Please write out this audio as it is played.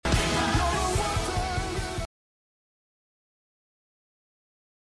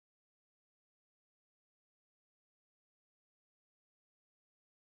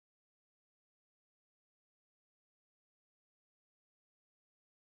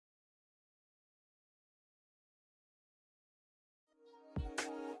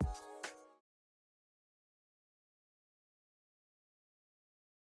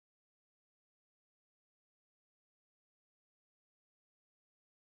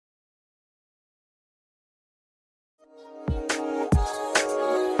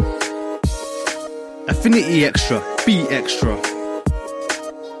Affinity Extra, be extra.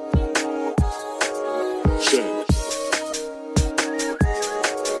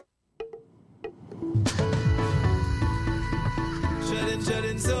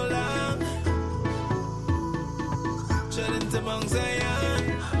 Shedding so long, shedding to Mount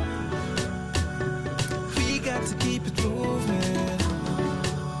Zion. We got to keep it moving.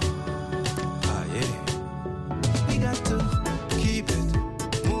 Ah yeah, we got to keep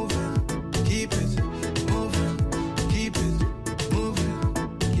it moving, keep it moving, keep it moving,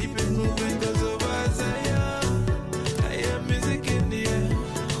 keep it moving. 'Cause over Zion, I hear music in the air.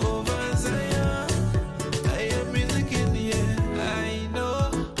 Over Zion, I hear music in the air. I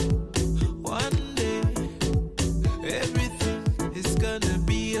know one day everything is gonna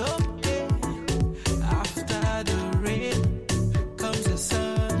be okay. After the rain comes the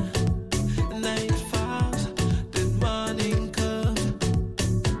sun, night falls, then morning comes.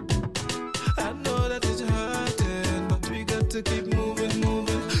 I know that it's hurting, but we got to keep moving,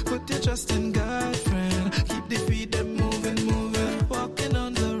 moving. Put your trust in God, friend. Keep the feet them moving, moving. Walking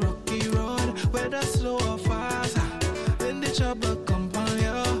on the rocky road, whether slow or fast. When the trouble come on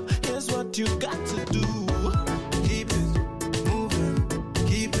you, here's what you got to do. Keep it moving,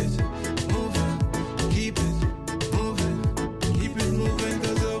 keep it moving, keep it moving, keep it moving.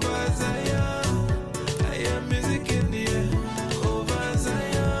 'Cause over Zion, I hear music in the air. Over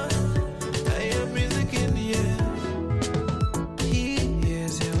Zion, I hear music in the air. He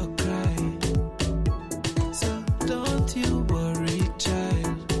hears your cry, so don't you worry,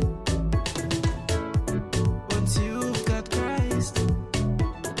 child. Once you've got Christ,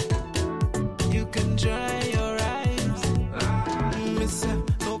 you can dry your eyes. Mister,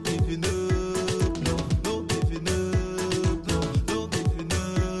 no giving up, no, no giving up, no, no giving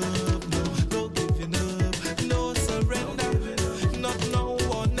up, no, no giving up, no surrender, not now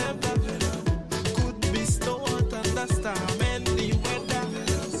or never. Could be snow or thunderstorm, any weather.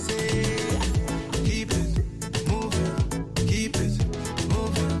 Say, keep it moving, keep it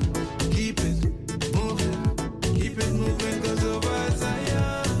moving, keep it moving, keep it moving. 'Cause over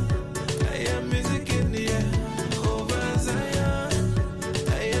Zion, I hear music in the air. Over Zion,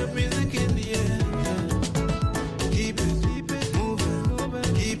 I hear music in the air. Keep it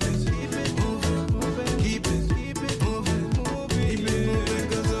moving, keep it moving, keep it moving, keep it moving.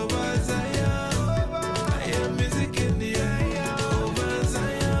 'Cause over Zion, I hear music in the air. Over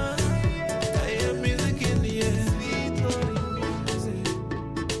Zion, I hear music in the air. Sweet holy music,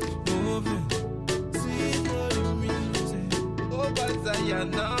 moving. Sweet holy music, over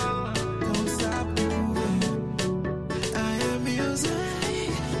Zion now. Don't stop moving. I hear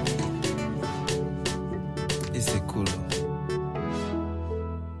music. It's a cool one.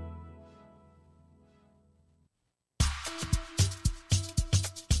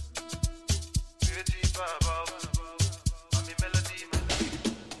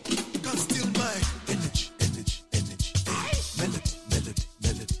 Can't steal my energy, energy, energy. Hey. Melody, melody,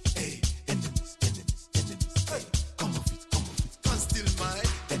 melody. Hey, enemies, enemies, enemies. Hey, come off it, come off it. Can't steal my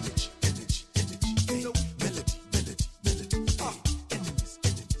energy, energy, energy. Hey, melody, melody, melody. Hey, enemies,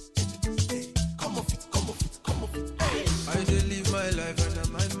 enemies, enemies. Hey, come off it, come off it, come off it. Hey. I dey live my life and I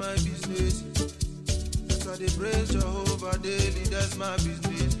mind my business. That's why they praise Jehovah daily, that's my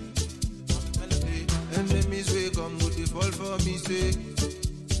business. Hey, enemies will come, would they fall for me, say.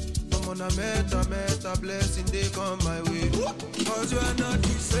 I'm on a meta, blessing, they come my way. 'Cause you are not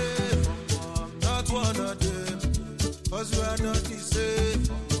the same, I'm not one of them. 'Cause you are not the same,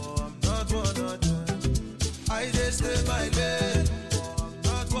 I'm not one of them. I just stay my lane, I'm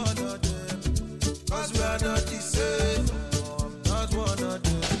not one of them. 'Cause we are not the same, I'm not one of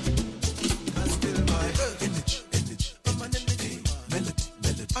them. Can't steal my Energy, energy. I'm an energy man. Melody,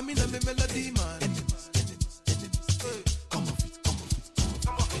 melody. I mean I'm a melody man. Enemies, enemies, enemies. Hey, come off it, come off it,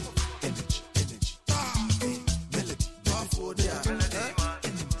 come off it. Energy, energy. Hey, melody, melody.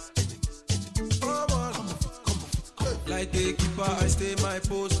 Enemies, enemies, enemies. Come on. Come off it, come off it, come off it. Like a keeper, I stay my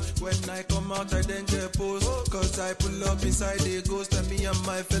post. When I come out, I then get post. 'Cause I pull up inside the ghost. And me and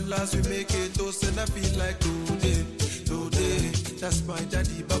my fellas, we make a toast. And I feel like today, today. That's my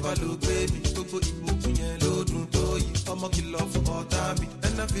daddy, Baba look baby. Gogo ibuku yen lodun toyi. I'ma kill off for all time.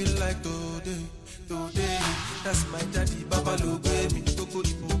 And I feel like today, today. That's my daddy, Baba look baby. Gogo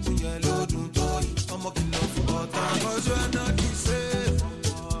ibuku yen lodun toyi. I'ma kill off for all time. 'Cause we are not the same,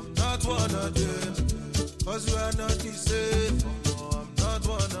 I'm not one of them. 'Cause we are not the same, I'm not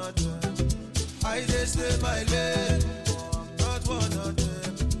one of them. I just stay my lane, I'm not one of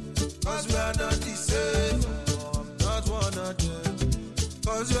them. 'Cause we are not the same, I'm not one of them.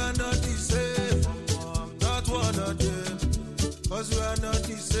 'Cause we are not the same, I'm not one of them. 'Cause we are not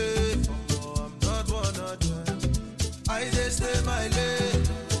the same, I'm not one I just stay my lane,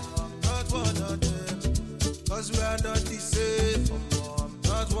 not one of them. Cause we are not the same,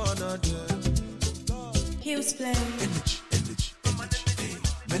 not one of them. He was playing. Energy, energy, energy, hey.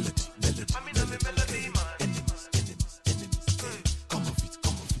 Melody, melody, melody, enemies, enemies, enemies, hey. Come off it,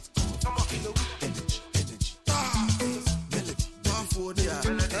 come off it, come off it. Energy, energy, melody, melody, yeah.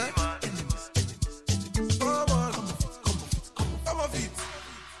 Enemies, enemies, enemies. Come on, come off it, come off it, come off it.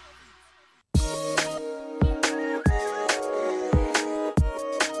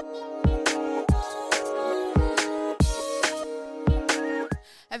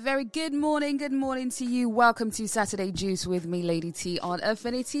 A very good morning to you. Welcome to Saturday Juice with me, Lady T, on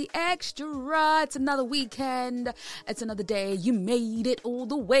Affinity Extra. It's another weekend. It's another day. You made it all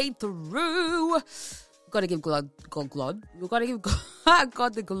the way through. Got to give God. We've got to give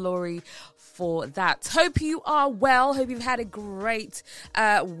God the glory for that. Hope you are well. Hope you've had a great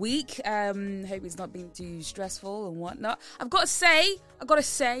week. Hope it's not been too stressful and whatnot. I've got to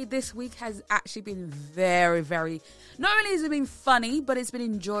say, this week has actually been very, very. Not only has it been funny, but it's been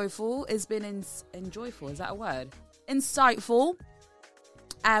enjoyable. It's been enjoyable. Is that a word? Insightful.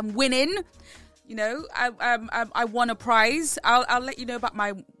 Winning. You know, I won a prize. I'll let you know about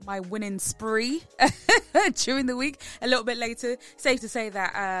my winning spree during the week a little bit later. Safe to say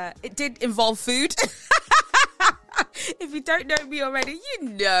that it did involve food. If you don't know me already, you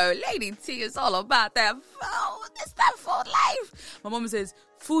know Lady T is all about that food. It's that food life. My mom says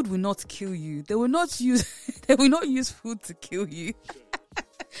food will not kill you. They will not use food to kill you.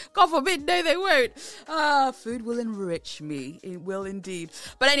 God forbid, no, they won't. Food will enrich me. It will indeed.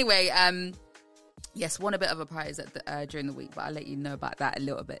 But anyway, yes, won a bit of a prize during the week, but I'll let you know about that a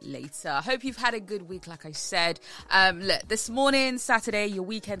little bit later. I hope you've had a good week, like I said. Look, this morning, Saturday, your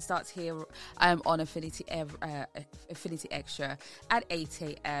weekend starts here on Affinity Extra at 8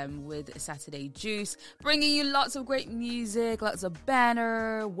 a.m. with Saturday Juice, bringing you lots of great music, lots of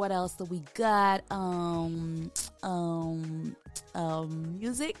banner. What else do we got?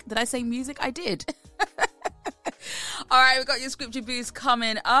 Music. Did I say music? I did. All right, we've got your scripture boost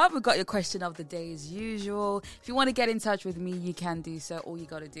coming up. We've got your question of the day as usual. If you want to get in touch with me, you can do so. All you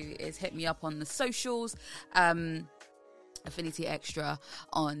got to do is hit me up on the socials, Affinity Extra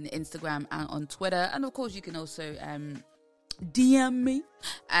on Instagram and on Twitter. And of course, you can also DM me,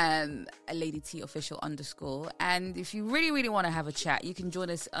 Lady T official _. And if you really, really want to have a chat, you can join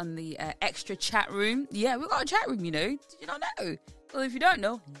us on the extra chat room. Yeah, we've got a chat room, you know. Did you not know? Well, if you don't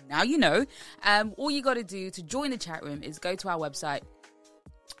know, now you know. All you got to do to join the chat room is go to our website,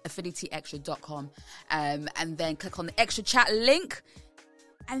 affinityextra.com, and then click on the extra chat link,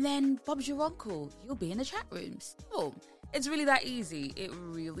 and then Bob's your uncle. You'll be in the chat room. So it's really that easy. It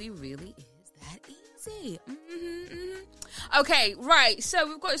really, really is that easy. Okay, right. So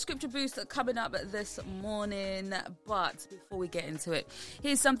we've got a scripture boost coming up this morning, but before we get into it,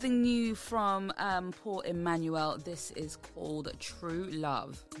 here's something new from Paul Emmanuel. This is called True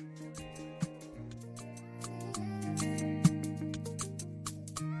Love.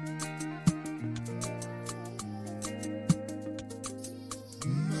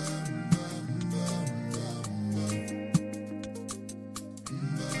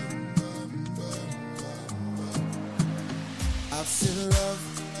 I've seen love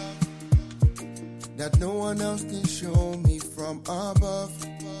that no one else can show me from above.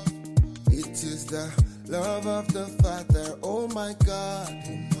 It is the love of the Father. Oh my God,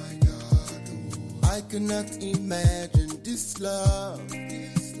 oh my God. Oh. I cannot imagine this love,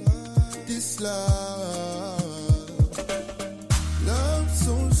 this love. Love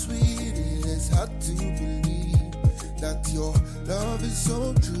so sweet, it is hard to believe that your love is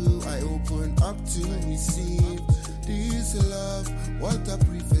so true. I open up to receive this love. What a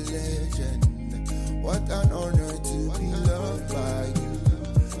privilege and what an honor to be loved by you,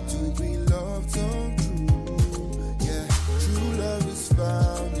 to be loved so true. Yeah, true love is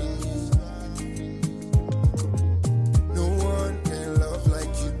found in you. No one can love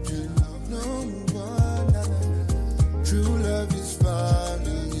like you do. No one, true love is found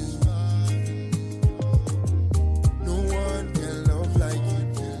in you. No one can love like you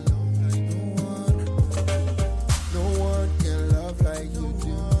do. No one can love like you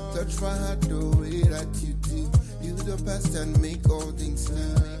do. Touch my heart the way that you do. You the best and make all things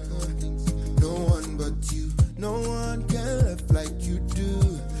new. No one but you. No one can love like you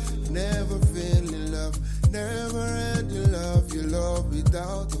do. Never fell in love. Never end in love. Your love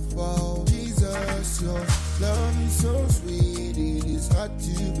without a fall. Jesus, your love is so sweet. It is hard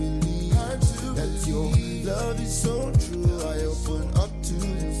to believe that your love is so true. I open up to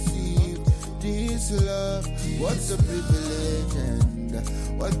receive this love. What a privilege and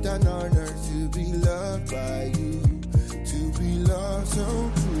what an honor to be loved by you, to be loved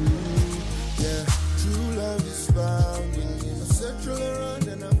so true. Yeah, true love is found in you. I searched all around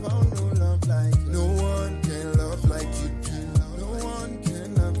and I found no love like you. No one can love like you do. No one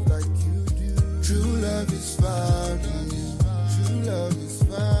can love like you do. True love is found in you. True love is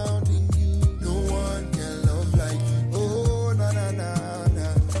found in you. No one can love like you. Oh, na na na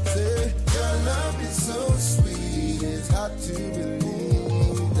na. Say, your love is so sweet. It's hard to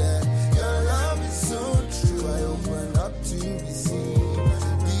believe that your love is so true. I open up to receive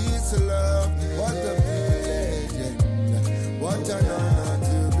this love. What a privilege, what an honor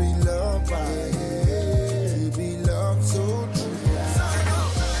to be loved by you, to be loved so true.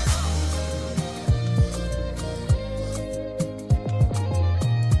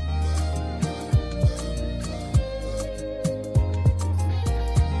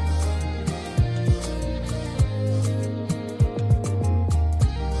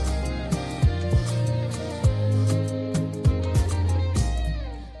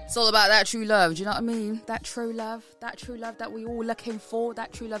 It's all about that true love. Do you know what I mean? That true love that we all looking for.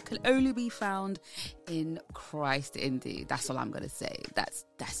 That true love can only be found in Christ, indeed. That's all I'm gonna say. That's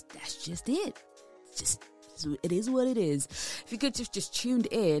just it. It is what it is. If you could just tuned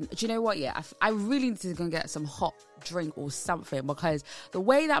in, do you know what? Yeah, I really need to go and get some hot drink or something, because the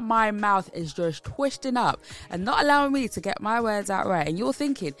way that my mouth is just twisting up and not allowing me to get my words out right, and you're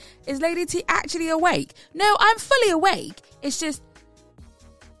thinking, is Lady T actually awake? No, I'm fully awake. It's just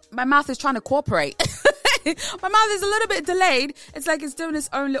my mouth is trying to cooperate. My mouth is a little bit delayed. It's like it's doing its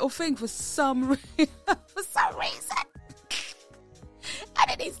own little thing for some reason. And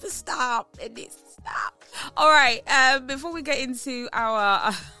it needs to stop. All right. Before we get into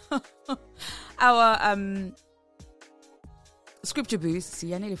our scripture boost.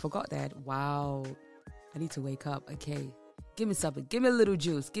 See, I nearly forgot that. Wow. I need to wake up. Okay. Give me something. Give me a little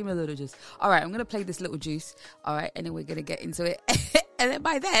juice. All right. I'm going to play this little juice. All right. And then we're going to get into it. And then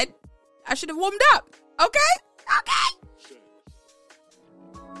by then, I should have warmed up. Okay?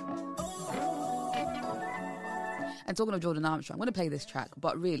 And talking of Jordan Armstrong, I'm going to play this track.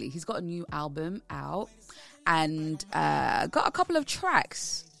 But really, he's got a new album out. And got a couple of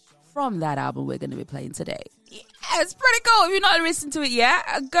tracks from that album we're going to be playing today. Yeah, it's pretty cool. If you're not listening to it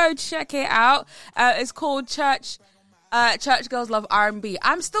yet, go check it out. It's called Church Girls Love R&B.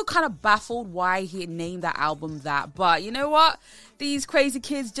 I'm still kind of baffled why he named that album that, but you know what? These crazy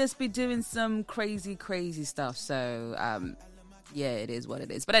kids just be doing some crazy stuff. So, yeah, it is what it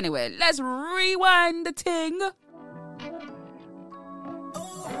is. But anyway, let's rewind the ting.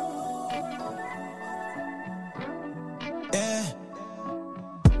 Yeah.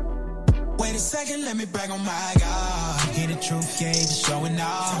 Wait a second, let me brag on my God. Hear the truth, yeah, just showing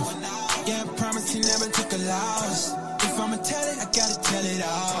off. Yeah, I promise he never took a loss. If I'ma tell it, I gotta tell it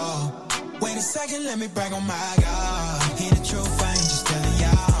all. Wait a second, let me brag on my God. Hear the truth, I ain't just telling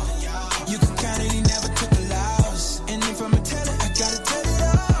y'all. You can count it, he never took a loss. And if I'ma tell it, I gotta tell it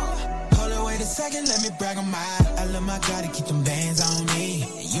all. Hold on, wait a second, let me brag on my. I love my God to keep them bands on me.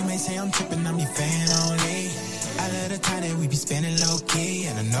 And you may say I'm tripping, I'm your fan only. I love the time that we be spending low key,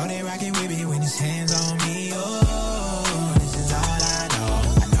 and I know they rockin' with me when his hands on me. Oh, this is all I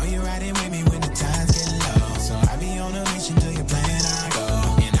know. I know you're riding with me when the times get low. So I be on a mission till your plan I go.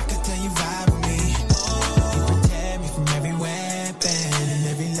 And I can tell you vibe with me. Oh, you protect me from every weapon, and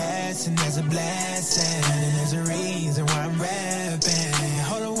every lesson there's a blessing, and there's a reason why I'm rapping.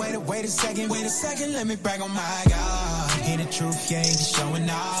 Hold on, wait a second, let me brag on my God. Hear the truth, yeah, just showing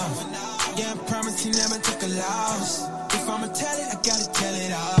off. Yeah, I promise he never took a loss. If I'ma tell it, I gotta tell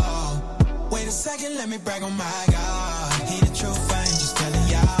it all. Wait a second, let me brag on my God. Hear the truth, I ain't just telling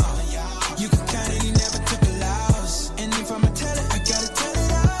y'all. You can count it, he never took a loss. And if I'ma tell it, I gotta tell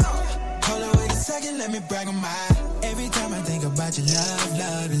it all. Hold on, wait a second, let me brag on my. Every time I think about your love.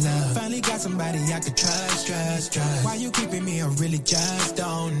 Finally got somebody I could trust. Why you keeping me, I really just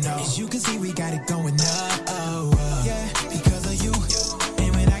don't know. As you can see, we got it going up. Yeah, because of you.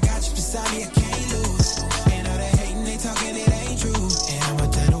 I can't lose. And all the hating, they talking, it ain't true. And I'ma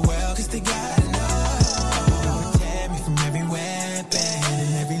tell the world, cause they gotta know. Protect me from every weapon,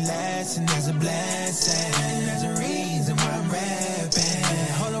 and every lesson there's a blessing, and there's a reason why I'm rapping.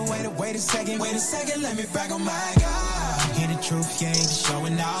 Hold on, wait a second, let me brag on my God. Hear the truth, yeah, just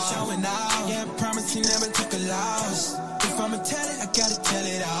showing off. Yeah, I promise he never took a loss. If I'ma tell it, I gotta tell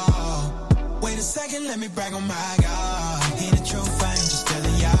it all. Wait a second, let me brag on my God. Hear the truth, I ain't just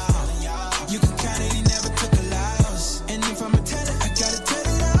telling y'all. You can count it, he never took a loss. And if I'ma tell it, I gotta tell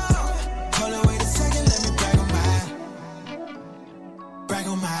it all. Hold on, wait a second, let me brag on my.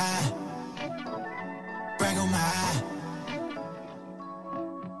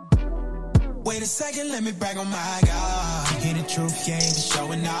 Wait a second, let me brag on my God. Hear the truth, you ain't be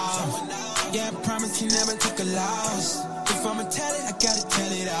showing off. Yeah, I promise you never took a loss. If I'ma tell it, I gotta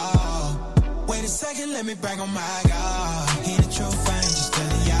tell it all. Wait a second, let me brag on my God. Hear the truth, I ain't just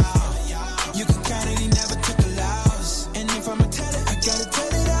telling y'all. You can count it, he never took a loss. And if I'ma tell it, I gotta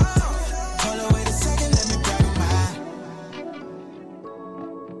tell it all. Hold on, wait a second, let me brag on my.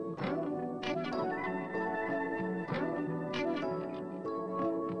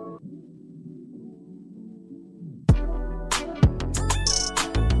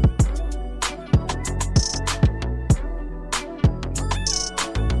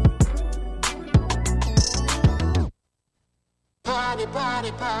 Party,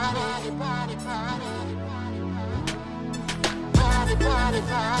 party, party, party, party. Party, party,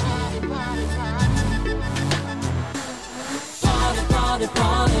 party, party, party. Party, party,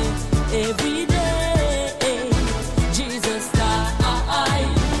 party, every day. Jesus died.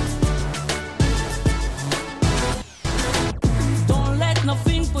 Don't let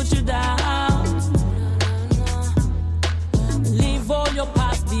nothing put you down. Leave all your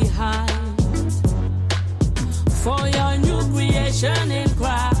past behind. For your new creation in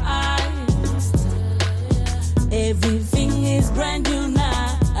Christ, everything is brand new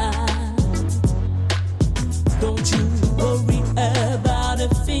now. Don't you worry about a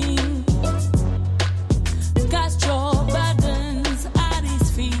thing. Cast your burdens at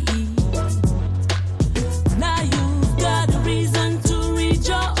His feet. Now you've got a reason to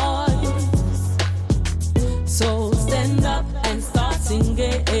rejoice. So stand up and start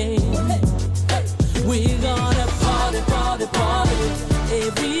singing. We're gonna party, party, party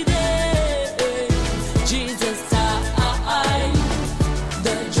every day. Jesus died.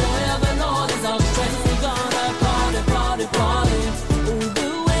 The joy of the Lord is our strength. We're gonna party, party, party all the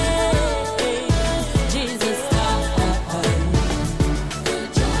way. Jesus died. The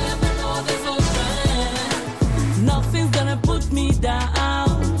joy of the Lord is our strength. Nothing's gonna put me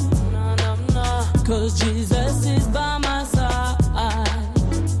down. No, no, no. 'Cause Jesus is by my side.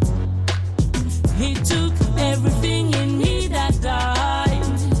 He took everything in me that died,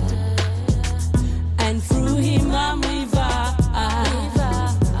 and through Him I'm revived.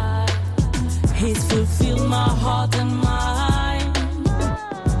 He's fulfilled my heart and mind,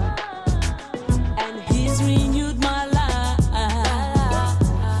 and He's renewed my life.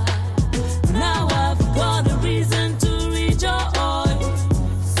 Now I've got a reason to rejoice,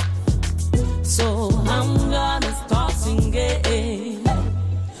 so I'm gonna start singing.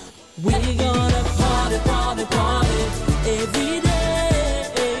 We're gonna party, party, party every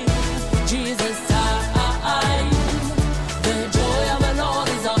day. Jesus died. The joy of the Lord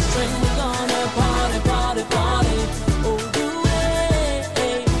is our strength. We're gonna party, party, party all the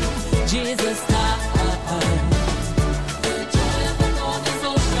way. Jesus died. The joy of the Lord is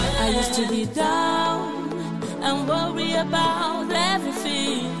our strength. I used to be down and worry about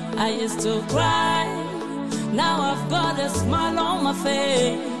everything. I used to cry. Now I've got a smile on my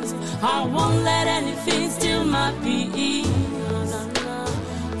face. I won't let anything steal my peace.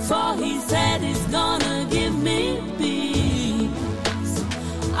 For He said He's gonna give me peace.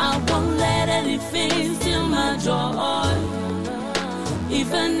 I won't let anything steal my joy.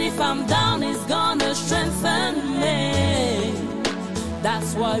 Even if I'm down, He's gonna strengthen me.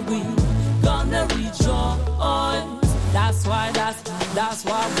 That's why we gonna rejoice. That's why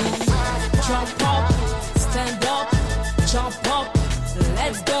we jump up, stand up, jump up.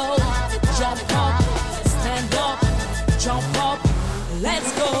 Let's go, jump up, stand up, jump up,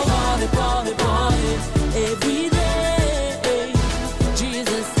 let's go. Party, party, party, every day.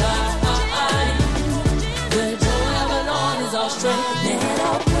 Jesus died. The joy of the Lord is our strength. Let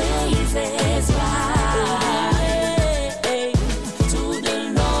our praises rise to the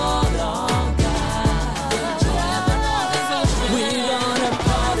Lord our God. The joy of the Lord is our strength. We're gonna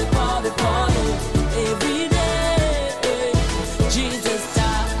party, party, party every day. Jesus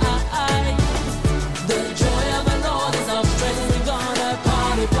died. The joy of the Lord is our strength. We're gonna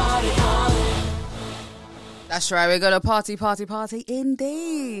party, party, party. That's right, we're gonna party, party, party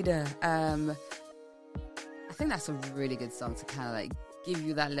indeed. I think that's a really good song to kind of like give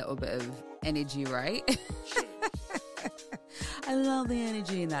you that little bit of energy, right? I love the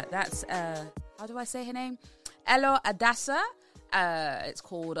energy in that. That's how do I say her name? Elo Adasa. It's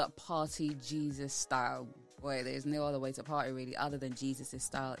called Party Jesus Style. Boy, there's no other way to party really other than Jesus'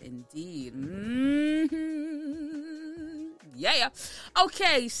 style indeed. Yeah.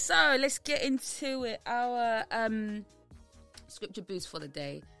 Okay, so let's get into it. Our scripture boost for the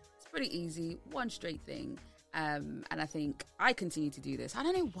day. It's pretty easy. One straight thing. And I think I continue to do this. I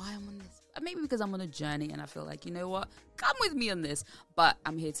don't know why I'm on this. Maybe because I'm on a journey and I feel like, you know what? Come with me on this. But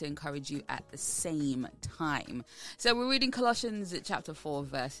I'm here to encourage you at the same time. So we're reading Colossians chapter 4,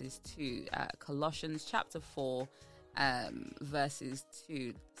 verses 2. Colossians chapter 4, verses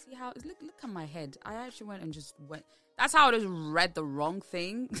 2. See how... Look at my head. I actually went and just went... That's how I just read the wrong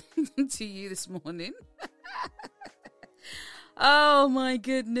thing to you this morning. Oh my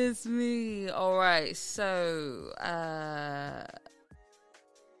goodness me. All right. So,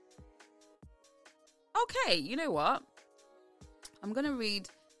 okay, you know what? I'm going to read,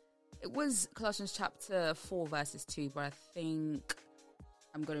 it was Colossians chapter 4 verses 2, but I think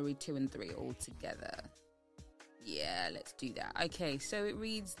I'm going to read 2 and 3 all together. Yeah, let's do that. Okay, so it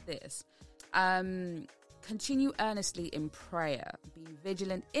reads this. Continue earnestly in prayer, being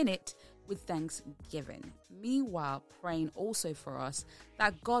vigilant in it with thanksgiving. Meanwhile, praying also for us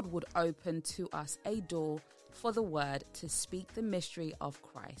that God would open to us a door for the word to speak the mystery of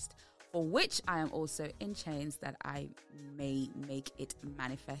Christ, for which I am also in chains, that I may make it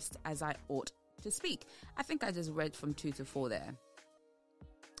manifest as I ought to speak. I think I just read from 2 to 4 there,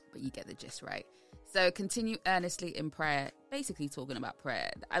 but you get the gist, right? So continue earnestly in prayer, basically talking about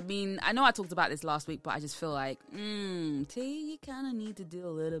prayer. I mean, I know I talked about this last week, but I just feel like, T, you kind of need to do a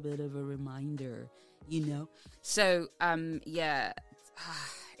little bit of a reminder, you know? So, yeah,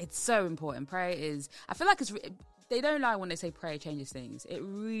 it's so important. Prayer is, I feel like they don't lie when they say prayer changes things. It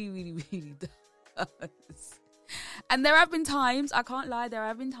really, really, really does. And there have been times, I can't lie, there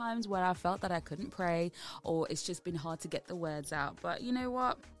have been times where I felt that I couldn't pray, or it's just been hard to get the words out. But you know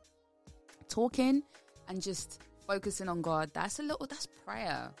what? Talking and just focusing on God, that's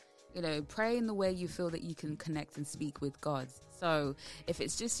prayer. You know, pray in the way you feel that you can connect and speak with God. So if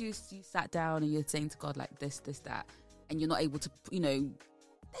it's just you sat down and you're saying to God like this, that, and you're not able to, you know,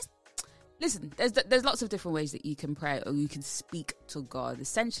 there's lots of different ways that you can pray or you can speak to God.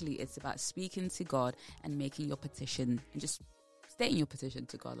 Essentially, it's about speaking to God and making your petition and just stating your petition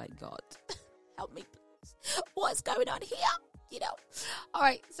to God like, God, help me, please. What's going on here? You know. All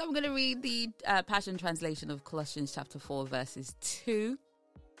right, so I'm going to read the Passion Translation of Colossians chapter 4, verses 2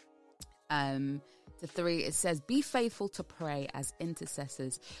 to 3. It says, be faithful to pray as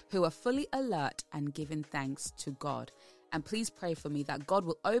intercessors who are fully alert and giving thanks to God. And please pray for me that God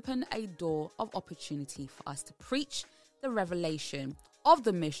will open a door of opportunity for us to preach the revelation of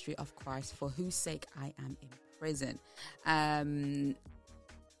the mystery of Christ, for whose sake I am in prison. And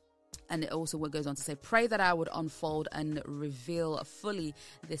it also goes on to say, pray that I would unfold and reveal fully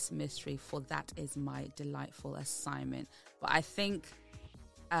this mystery, for that is my delightful assignment. But I think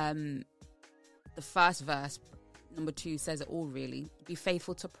the first verse, number 2, says it all really. Be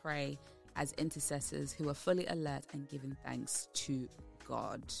faithful to pray as intercessors who are fully alert and giving thanks to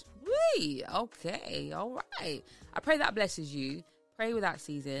God. Whee! Okay, all right. I pray that blesses you. Pray without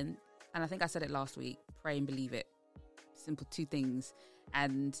ceasing. And I think I said it last week. Pray and believe it. Simple 2 things.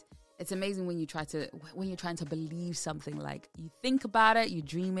 And it's amazing when you're trying to believe something, like you think about it, you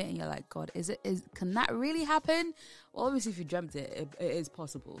dream it, and you're like, God, can that really happen? Well, obviously, if you dreamt it, it is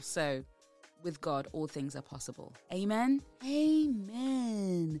possible. So with God, all things are possible. Amen.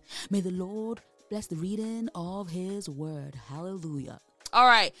 Amen. May the Lord bless the reading of his word. Hallelujah. All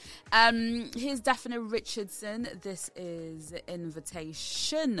right. Here's Daphne Richardson. This is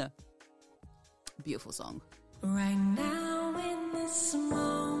Invitation. Beautiful song. Right now in this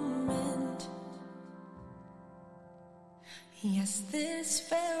moment, yes, this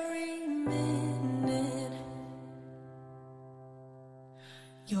very minute,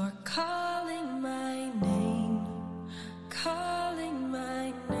 you're calling my name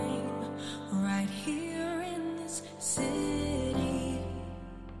right here in this city.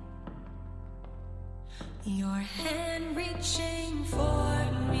 Your hand reaching for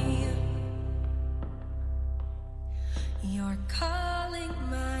me. You're calling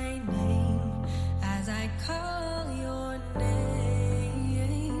my name as I call your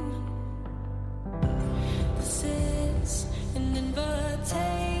name. This is an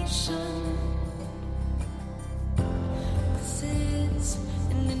invitation. This is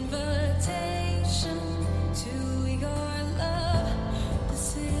an invitation to your love.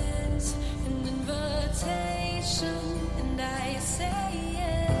 This is an invitation, and I say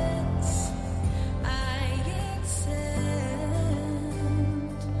yes, I accept.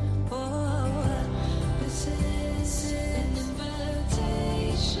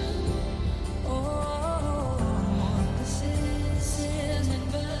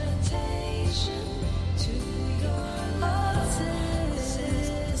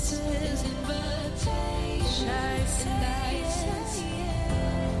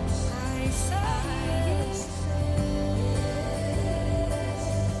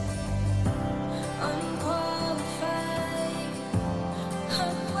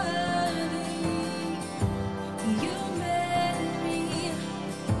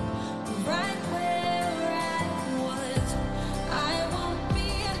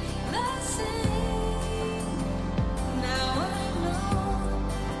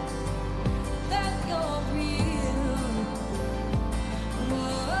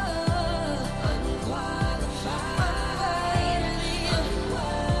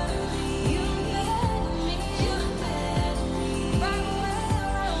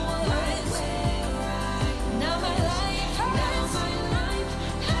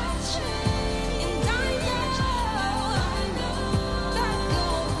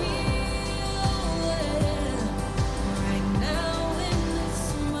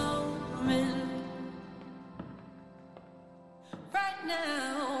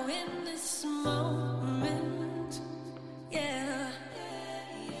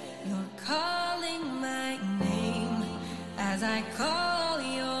 as I call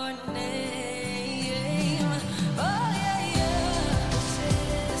your name. Oh yeah, yeah.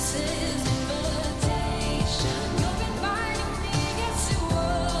 This is invitation. You're inviting me, yes you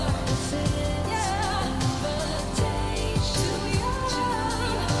are. Yeah, invitation to your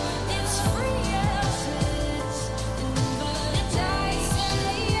love. It's free, yes. And I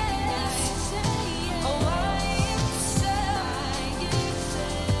say yes. Oh, I say.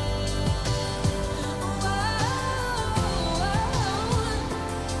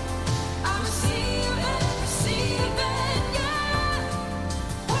 I'm receiving, yeah.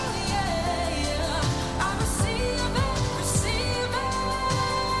 Oh yeah, yeah. I'm receiving.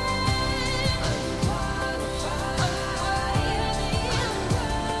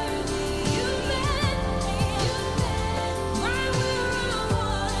 Unworthy, you met me, right where I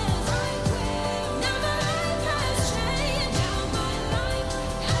was, Now my life has changed, now my life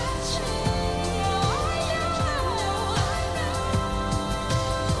has changed. Oh, I know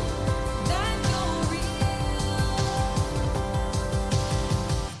that you're real.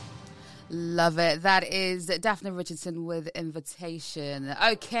 Love it. That is Daphne Richardson with Invitation.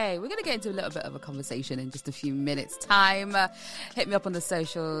 Okay, we're going to get into a little bit of a conversation in just a few minutes' time. Hit me up on the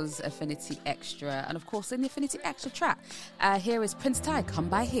socials, Affinity Extra, and of course in the Affinity Extra track. Here is Prince Ty, Come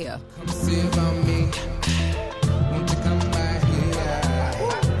By Here. Come see about me. Won't you come by here?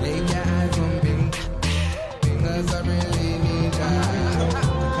 Lay your eyes on me, because I really need ya.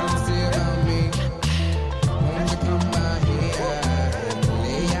 Come see about me. Won't you come by here?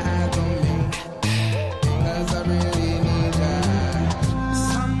 Lay your eyes on me, because I really need ya.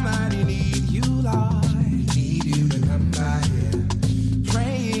 Somebody need you, Lord. Need you to come by here.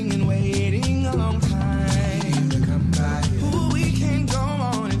 Praying and waiting a long time. Need you to come by here. Ooh, we can't go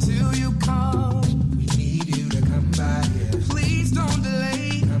on until you come. We need you to come by here. Please don't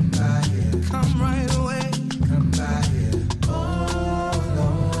delay. Come by here. Come right away. Come by here. Oh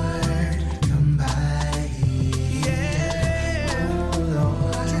Lord, come by here. Yeah. Oh Lord,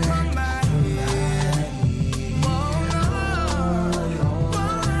 won't you come by here? Oh Lord,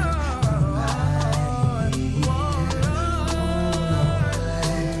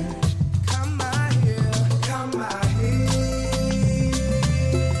 come by here. Come by here.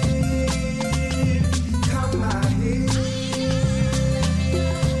 Come by here.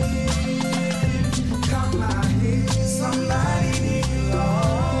 Come by here. Somebody need you,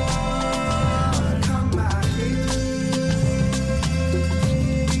 Lord. Come by here.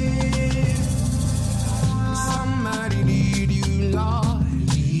 Somebody need you, Lord.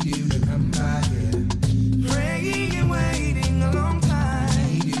 Need you to come by here. Praying and waiting a long time.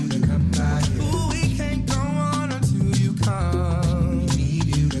 Need you to come by here. Ooh, we can't go on until you come. Need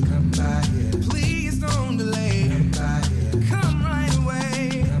you to come by here. Please don't delay. Come by here. Come right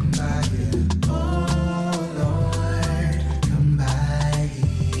away. Come by here. Oh Lord, come by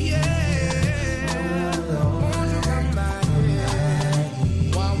here. Yeah. Oh Lord, won't you come by here?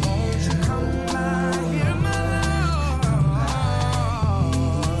 Why won't you come by here, my Lord?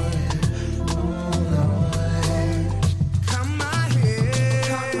 Oh Lord, come by here.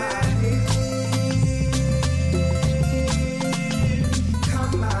 Come by here.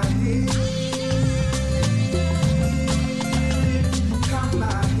 Come by here. Come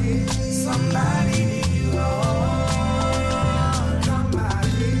by here. Somebody need you, Lord. Come by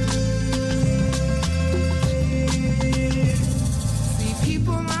here. See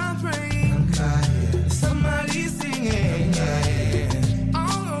people are praying. Come by here. Somebody's singing.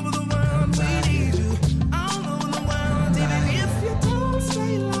 All over the world, we need you. All over the world, even if you don't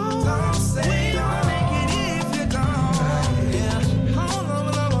stay long, we don't make it if you don't. Yeah. All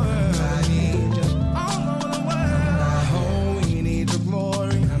over the world, I need you. All over the world, oh, we need your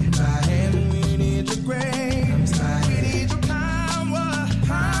glory, and we need your grace. We need your power,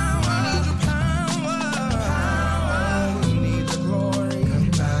 power. We need your power, power. We need your glory,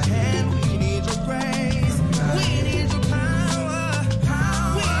 and we need your grace. We need your power,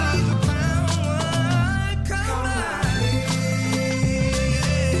 power. We need your power. Come by here,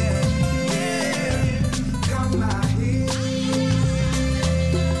 yeah. Come by here.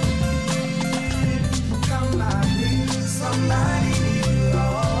 Come by here. Somebody need you,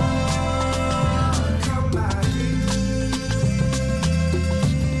 Lord. Come by here.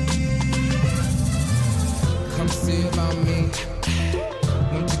 Come see about me.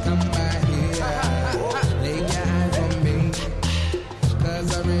 Won't you come by here? Lay your eyes on me, 'cause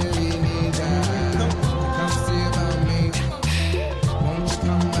I really need ya. Come see about me. Won't you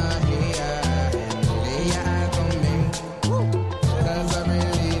come by here? Lay your eyes on me, 'cause I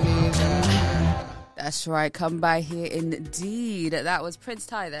really need ya. That's That's right. Come by here indeed. That was Prince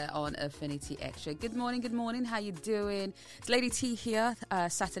Ty there on Affinity Extra. Good morning. How you doing? It's Lady T here.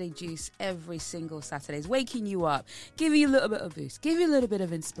 Saturday Juice every single Saturdays, waking you up, give you a little bit of boost, give you a little bit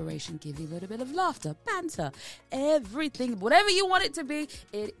of inspiration, give you a little bit of laughter, banter, everything, whatever you want it to be,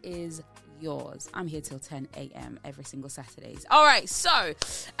 it is yours. I'm here till 10 a.m. every single Saturdays. All right, so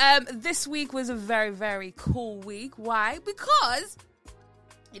this week was a very, very cool week. Why? Because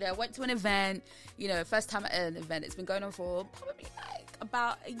I went to an event, first time at an event. It's been going on for probably like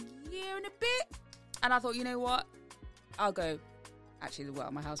about a year and a bit. And I thought, you know what? I'll go. Actually,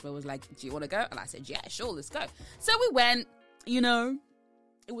 my housemate was like, do you want to go? And I said, yeah, sure, let's go. So we went,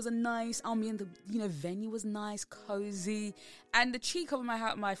 it was a nice ambient. The venue was nice, cozy. And the cheek of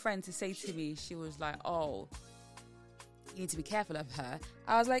my friend to say to me, she was like, oh, you need to be careful of her.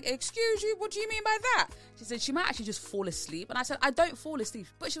 I was like, excuse you, what do you mean by that? She said she might actually just fall asleep. And I said, I don't fall asleep.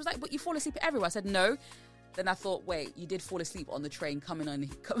 But she was like, but you fall asleep everywhere. I said, no. Then I thought, wait, you did fall asleep on the train coming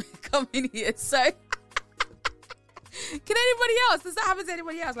here. So can anybody else? Does that happen to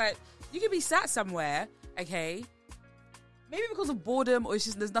anybody else? Like, you can be sat somewhere, okay, maybe because of boredom or it's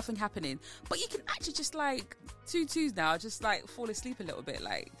just there's nothing happening, but you can actually just like twos now, just like fall asleep a little bit,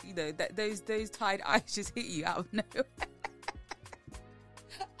 like those tired eyes just hit you out of nowhere.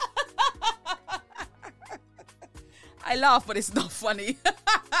 I laugh, but it's not funny.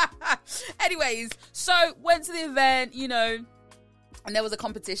 Anyways, so went to the event, and there was a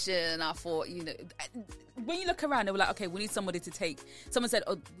competition. And I thought, when you look around, they were like, okay, we need somebody to take. Someone said,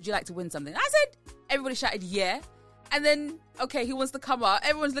 oh, would you like to win something? I said, everybody shouted, yeah. And then, okay, who wants to come up?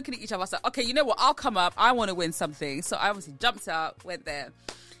 Everyone's looking at each other. I said, okay, you know what? I'll come up. I want to win something. So I obviously jumped up, went there.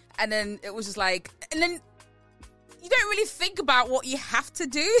 And then it was just like, and then you don't really think about what you have to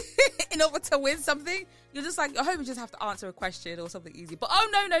do in order to win something. You're just like, I hope you just have to answer a question or something easy. But oh,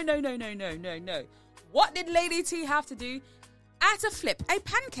 no. What did Lady T have to do? I had to flip a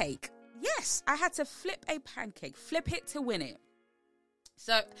pancake. Yes, I had to flip a pancake. Flip it to win it.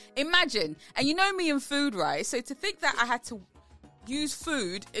 So imagine, and you know me and food, right? So to think that I had to use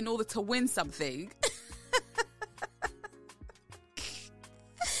food in order to win something.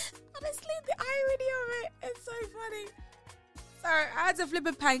 Honestly, the irony of it is so funny. So I had to flip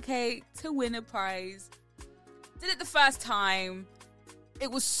a pancake to win a prize. Did it the first time. It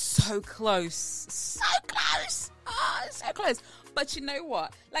was so close. So close. Oh, so close. But you know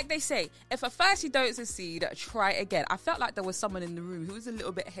what? Like they say, if at first you don't succeed, try again. I felt like there was someone in the room who was a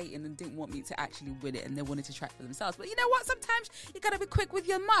little bit hating and didn't want me to actually win it and they wanted to try it for themselves. But you know what? Sometimes you got to be quick with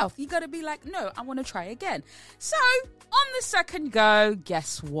your mouth. You got to be like, no, I want to try again. So on the second go,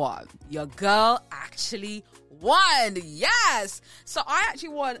 guess what? Your girl actually won. Yes. So I actually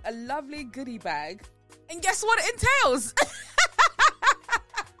won a lovely goodie bag. And guess what it entails?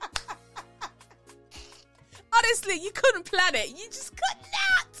 Honestly, you couldn't plan it. You just could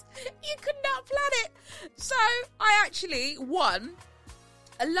not. You could not plan it. So I actually won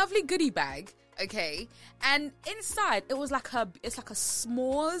a lovely goodie bag, okay? And inside it was like it's like a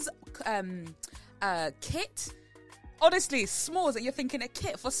s'mores kit. Honestly, s'mores, and you're thinking a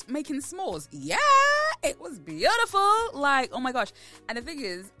kit for making s'mores. Yeah, it was beautiful. Like, oh my gosh. And the thing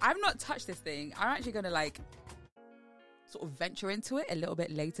is, I've not touched this thing. I'm actually going to like sort of venture into it a little bit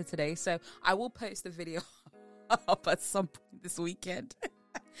later today. So I will post the video up at some point this weekend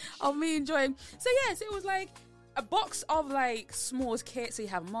of me enjoying. So yes, it was like a box of like s'mores kit. So you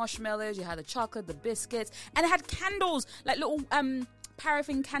have marshmallows, you had the chocolate, the biscuits, and it had candles, like little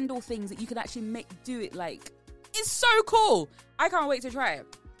paraffin candle things that you could actually do it like. It's so cool. I can't wait to try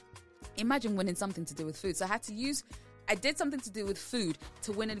it. Imagine winning something to do with food. So I did something to do with food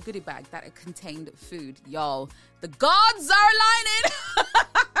to win a goodie bag that it contained food. Y'all, the gods are aligning.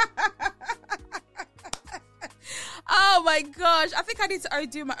 Oh my gosh. I think I need to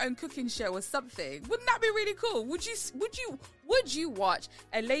do my own cooking show or something. Wouldn't that be really cool? Would you watch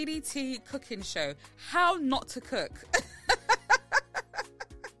a Lady T cooking show? How not to cook?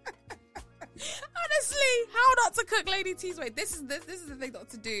 Honestly, how not to cook Lady T's way. This is the thing not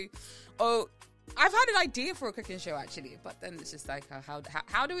to do. Oh, I've had an idea for a cooking show actually, but then it's just like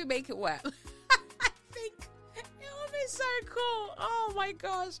how do we make it work? I think it would be so cool. Oh my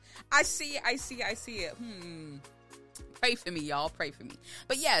gosh. I see it. Pray for me, y'all. Pray for me.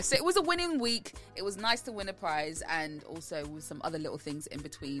 But yeah, so it was a winning week. It was nice to win a prize, and also with some other little things in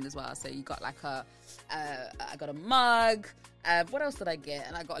between as well. So you got like I got a mug. What else did I get?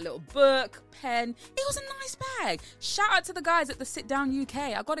 And I got a little book, pen. It was a nice bag. Shout out to the guys at the Sit Down UK.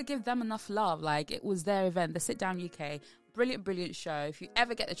 I got to give them enough love. Like, it was their event, the Sit Down UK. Brilliant, brilliant show. If you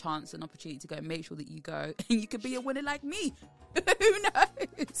ever get the chance and opportunity to go, make sure that you go and you could be a winner like me. Who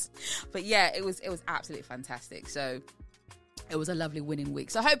knows? But yeah, it was absolutely fantastic. So it was a lovely winning week.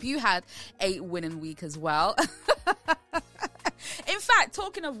 So I hope you had a winning week as well. In fact,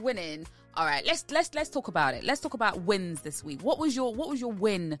 talking of winning, all right, let's talk about it. Let's talk about wins this week. What was your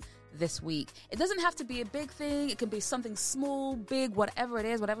win this week? It doesn't have to be a big thing. It can be something small, big, whatever it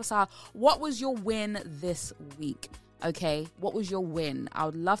is, whatever style. What was your win this week? Okay, what was your win? I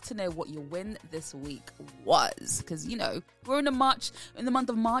would love to know what your win this week was, because you know we're in the month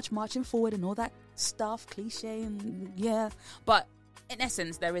of March, marching forward and all that stuff, cliche and yeah. But in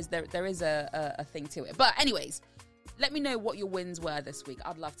essence, there is a thing to it. But anyways, let me know what your wins were this week.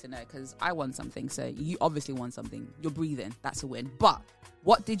 I'd love to know because I won something. So you obviously won something. You're breathing. That's a win. But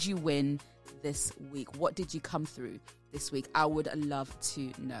what did you win this week? What did you come through this week? I would love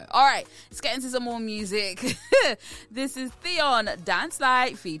to know. All right, let's get into some more music. This is Theon, Dance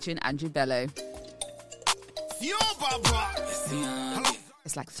Like, featuring Andrew Bello. Yo, Baba.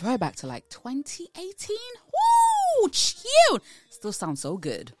 It's like throwback to like 2018. Woo, tune. Still sounds so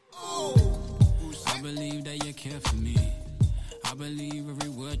good. I believe that you care for me. I believe every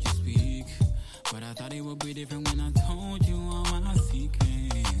word you speak. But I thought it would be different when I told you all my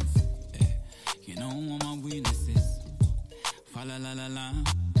secrets. Yeah. You know all my weaknesses. Fa la la la la.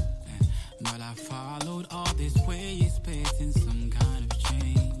 Yeah. But I followed all this way, expecting some kind of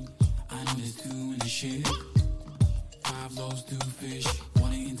change. I know there's two in the ship. 5 loaves, 2 fish.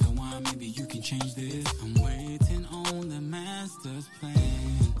 Water into wine, maybe you can change this. I'm waiting on the master's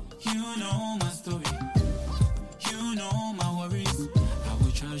plan. You know my story. You know my worries. I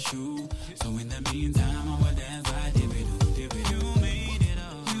will trust you. So in the meantime, I will dance like David. You made it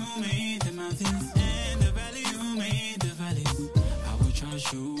all. You made the mountains and the valleys. You made the valleys. I will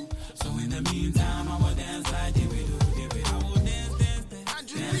trust you. So in the meantime, I will dance like David. I will dance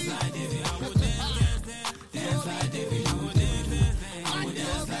like David. I will dance like David. I will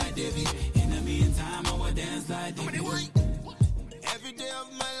dance like David. In the meantime, I will dance like David. Every day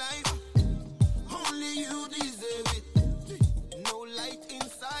of my life, only you deserve it. No light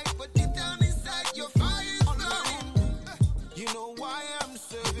inside, but deep down inside, your fire is burning. You know why I'm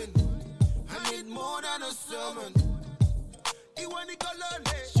serving. I need more than a sermon. You want to go learn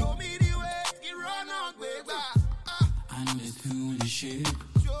it. Show me the way. You run on, baby. I know there's 2 in the ship.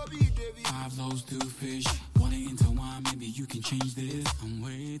 Show me, baby. 5 loaves, 2 fish. Water into wine, maybe you can change this. I'm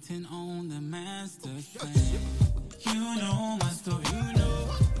waiting on the master's plan. You know my story.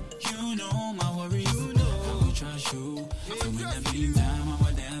 You know my worries. I will trust you. So in the meantime, I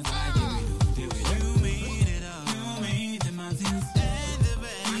will dance like David. You made it all. You made the mountains and the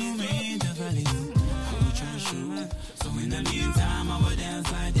valleys. You made the valleys. I will trust you. So in the meantime, I will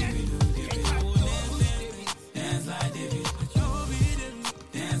dance like David. I will dance like David.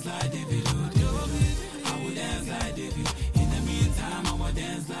 Dance like David. I will dance like David. In the meantime, I will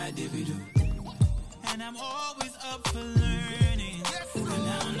dance like David. And I'm always up for learning. And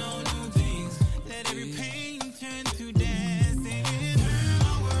I know new things. Let every pain turn to dancing. Turn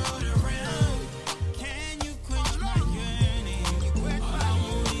my world around. Can you quench my yearning? All I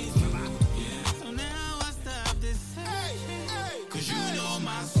want is you. Yeah. So now I stop this searching. 'Cause you know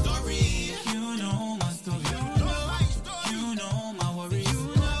my story. You know my story. You know my worries. I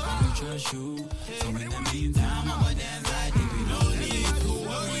will trust you. So in the meantime, I will dance like David. No need to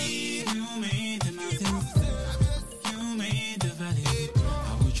worry. You made the mountains. You made the valleys.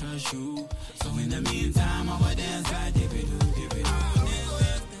 I will trust you. So in the meantime, I will dance like David.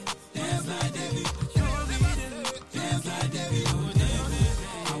 Dance like David. Dance like David.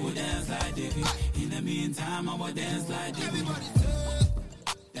 I will dance like David. In the meantime, I will dance like David.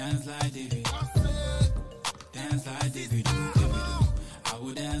 Dance like David. Dance like David. I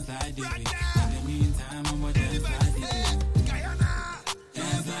will dance like David. In the meantime, I will dance like David.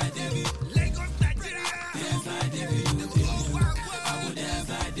 Dance like David. Dance like David. I will dance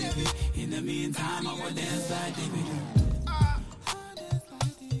like David. In the meantime, I will dance like David.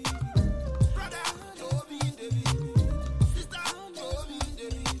 Brother, Toby and David. Sister, Toby and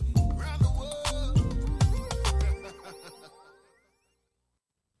David. Round the world.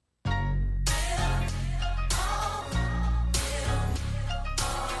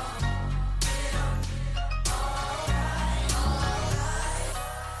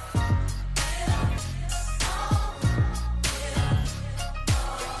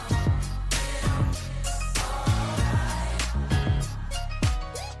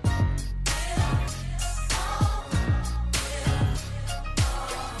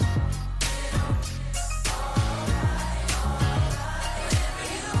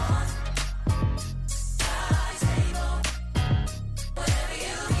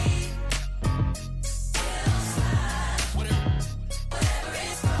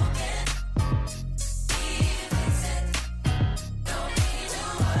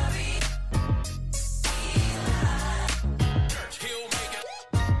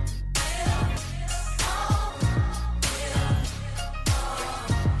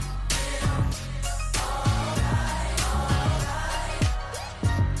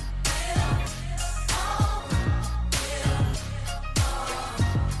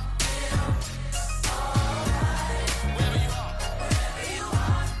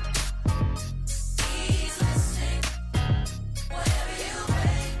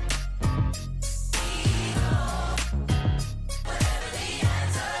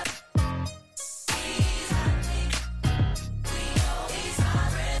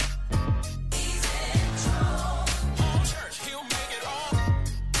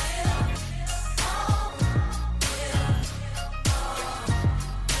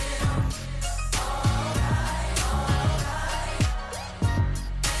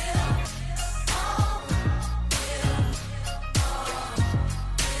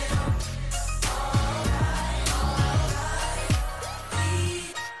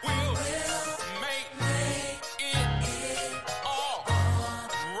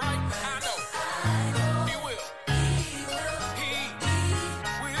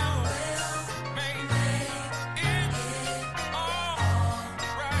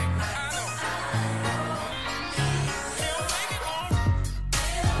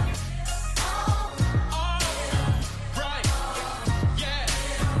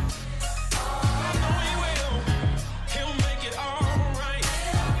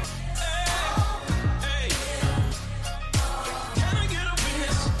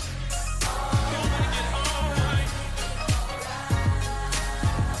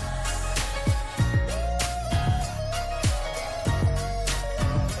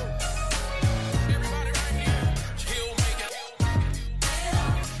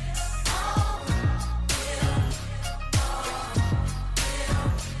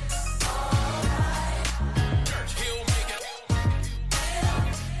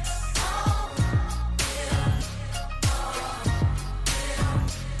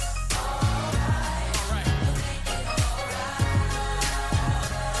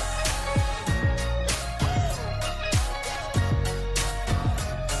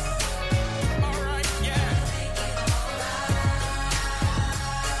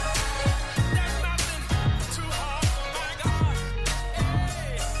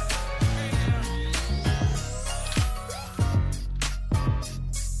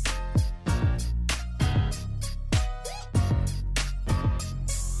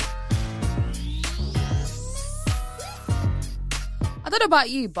 don't know about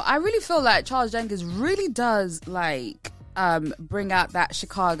you, but I really feel like Charles Jenkins really does like bring out that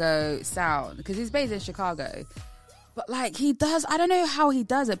Chicago sound because he's based in Chicago. But like he does, I don't know how he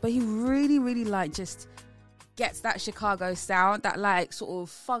does it, but he really, really like just gets that Chicago sound, that like sort of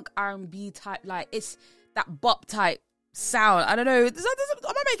funk R&B type, like it's that bop type sound. I don't know, am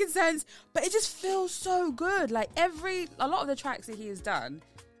I making sense? But it just feels so good. Like a lot of the tracks that he has done,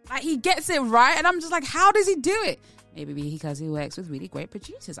 like he gets it right, and I'm just like, how does he do it? Maybe because he works with really great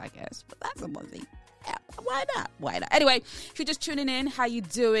producers, I guess. But that's one thing. Yeah, why not? Anyway, if you're just tuning in, how you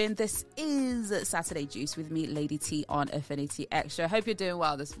doing? This is Saturday Juice with me, Lady T, on Affinity Extra. Hope you're doing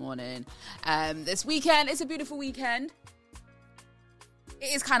well this morning. This weekend, it's a beautiful weekend.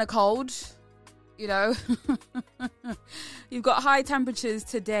 It is kind of cold, you know. You've got high temperatures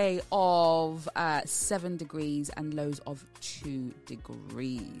today of 7 degrees and lows of 2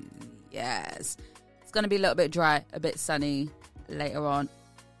 degrees. Yes. It's going to be a little bit dry, a bit sunny later on.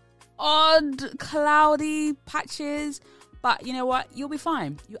 Odd cloudy patches, but you know what, you'll be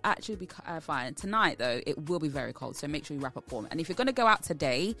fine. You'll actually be fine. Tonight though, it will be very cold, so make sure you wrap up warm. And if you're going to go out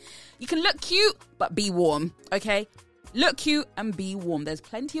today, you can look cute but be warm. Okay, look cute and be warm. There's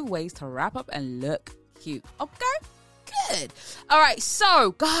plenty of ways to wrap up and look cute. Okay, good. All right,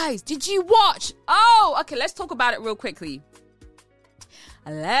 so guys, did you watch? Okay, let's talk about it real quickly.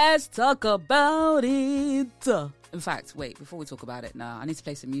 Let's talk about it. In fact, wait, before we talk about it, I need to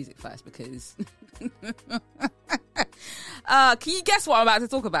play some music first because... can you guess what I'm about to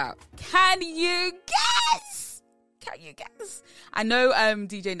talk about? Can you guess? I know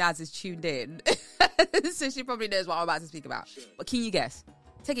DJ Naz is tuned in, so she probably knows what I'm about to speak about. But can you guess?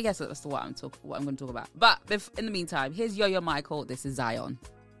 Take a guess as to what I'm going to talk about. But in the meantime, here's Yo-Yo Michael. This is Zion.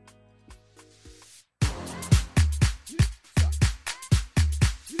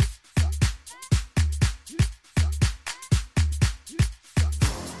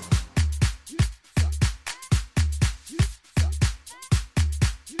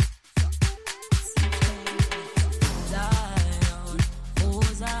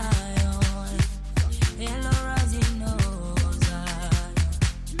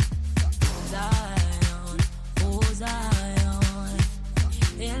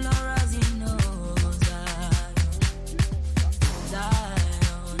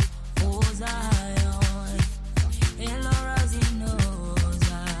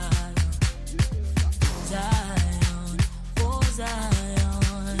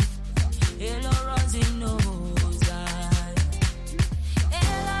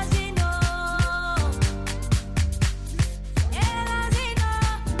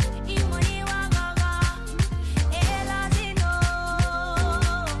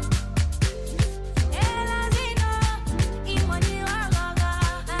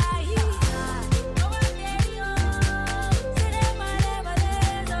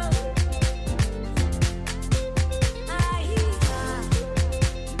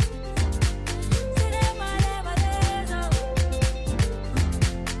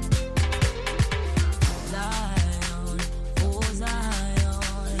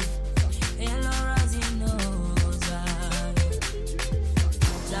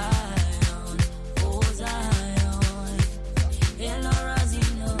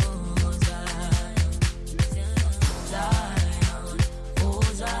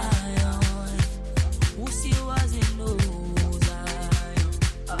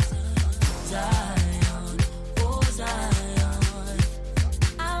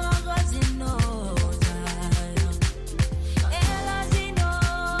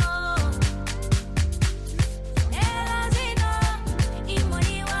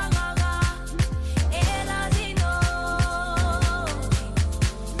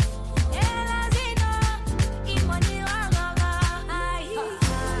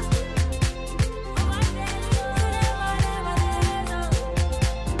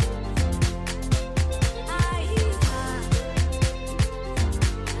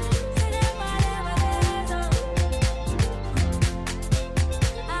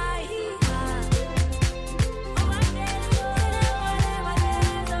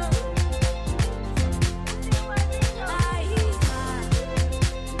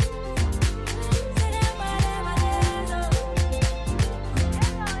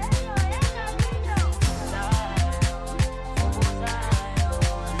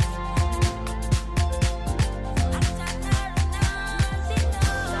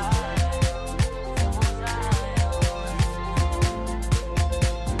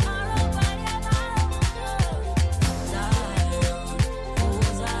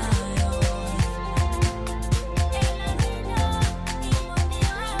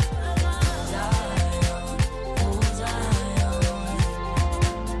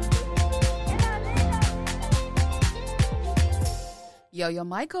 Yo,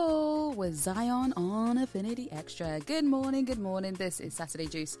 Michael with Zion on Affinity Extra. Good morning. This is Saturday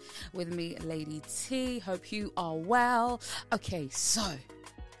Juice with me, Lady T. Hope you are well. Okay, so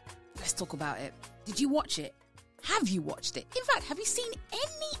let's talk about it. Did you watch it? Have you watched it? In fact, have you seen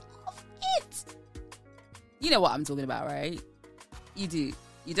any of it? You know what I'm talking about, right? You do.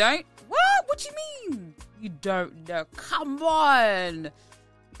 You don't? What do you mean? You don't know? Come on.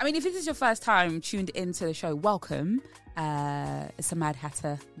 I mean, if this is your first time tuned into the show, welcome. It's a Mad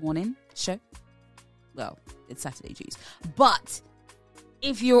Hatter morning show. Well, it's Saturday Juice. But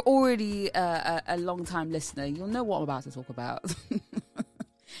if you're already a long-time listener, you'll know what I'm about to talk about.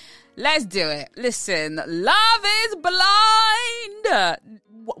 Let's do it. Listen, Love is Blind.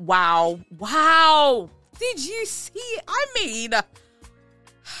 Wow. Did you see it? I mean,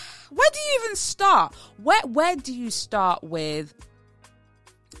 where do you even start? Where do you start with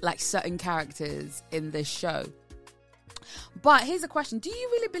like certain characters in this show? But here's a question. Do you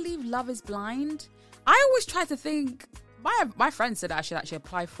really believe Love is Blind? I always try to think, my friend said I should actually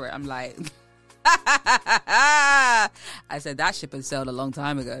apply for it. I'm like, I said that ship had sailed a long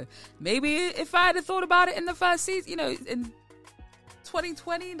time ago. Maybe if I had thought about it in the first season, you know, in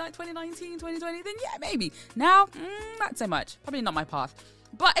 2020, like 2019, 2020, then yeah, maybe. Now, not so much. Probably not my path.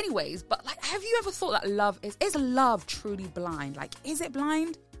 But anyways, like, have you ever thought that love is love truly blind? Like, is it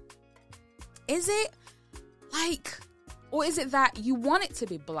blind? Is it? Like, or is it that you want it to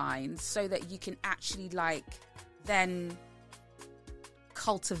be blind so that you can actually, like, then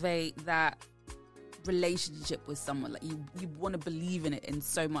cultivate that relationship with someone? Like, you want to believe in it in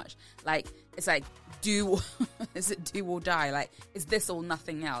so much. Like, it's like, is it do or die? Like, is this or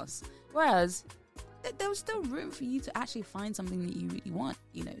nothing else? Whereas there was still room for you to actually find something that you really want.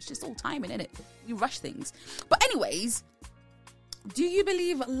 You know, it's just all timing, innit? We rush things. But anyways, do you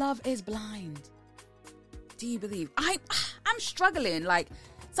believe love is blind? Do you believe? I'm struggling. Like,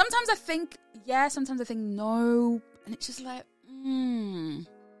 sometimes I think yeah, sometimes I think no, and it's just like I'm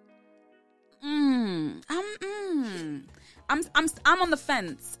on the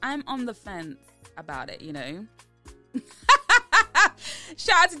fence. I'm on the fence about it, you know.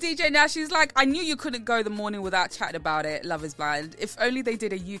 Shout out to DJ now. She's like, I knew you couldn't go the morning without chatting about it. Love is Blind. If only they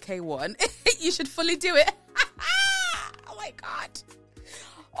did a UK one. You should fully do it. Oh my god.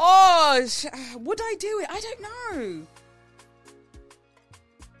 Oh, would I do it? I don't know.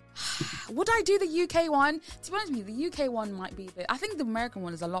 Would I do the UK one? To be honest with you, the UK one might be a bit... I think the American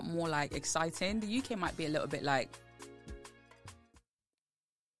one is a lot more, like, exciting. The UK might be a little bit like...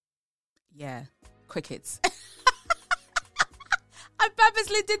 Yeah, crickets. I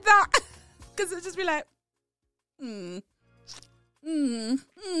purposely did that. Because it'd just be like...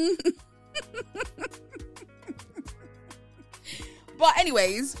 But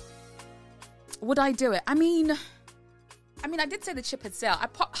anyways, would I do it? I mean, I did say the ship had sailed. I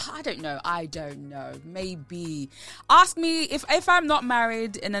don't know. Maybe. Ask me if I'm not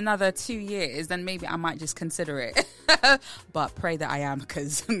married in another 2 years, then maybe I might just consider it. But pray that I am,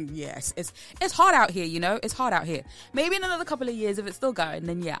 because yes, it's hard out here, you know. It's hard out here. Maybe in another couple of years, if it's still going,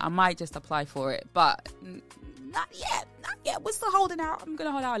 then yeah, I might just apply for it. But not yet. We're still holding out. I'm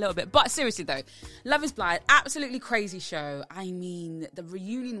gonna hold out a little bit. But seriously though, Love is Blind, absolutely crazy show. I mean, the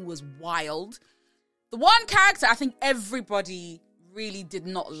reunion was wild. The one character I think everybody really did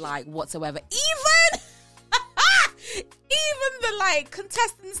not like whatsoever. Even the like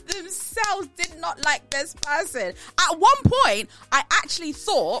contestants themselves did not like this person. At one point, I actually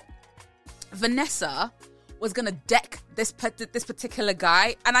thought Vanessa was gonna deck this particular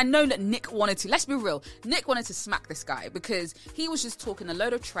guy, and I know that Nick wanted to. Let's be real. Nick wanted to smack this guy because he was just talking a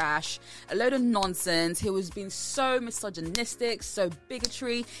load of trash, a load of nonsense. He was being so misogynistic, so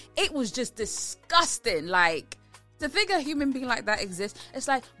bigotry. It was just disgusting. Like, to think a human being like that exists, it's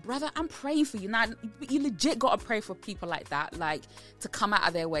like, brother, I'm praying for you. Now, you legit gotta pray for people like that, like, to come out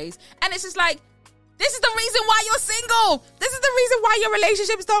of their ways. And it's just like, this is the reason why you're single. This is the reason why your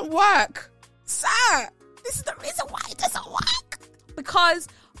relationships don't work. Sir, this is the reason why it doesn't work. Because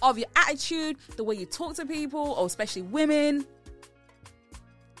of your attitude, the way you talk to people, or especially women.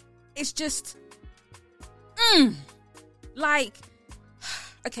 It's just, like,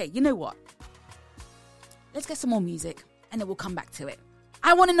 okay, you know what? Let's get some more music and then we'll come back to it.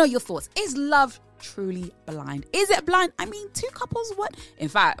 I want to know your thoughts. Is love truly blind? Is it blind? I mean, two couples, what? In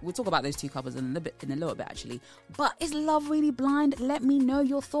fact, we'll talk about those two couples in a little bit actually. But is love really blind? Let me know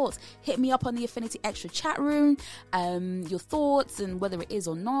your thoughts. Hit me up on the Affinity Extra chat room. Your thoughts and whether it is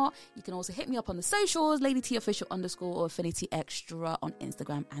or not. You can also hit me up on the socials, Lady T Official _ or Affinity Extra on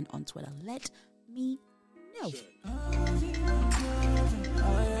Instagram and on Twitter. Let me know.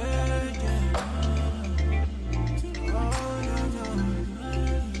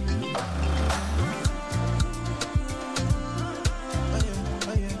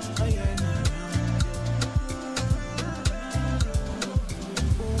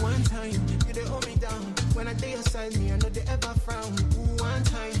 side, me, I know they ever frown. Ooh, one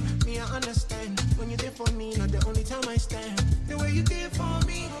time, me, I understand. When you there for me, not the only time I stand. The way you there for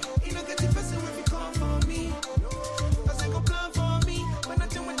me, you know, get the person if you come for me. Cause I go plan for me. When I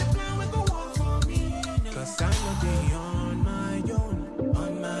tell when the plan, we go walk for me. Cause I know they on my own,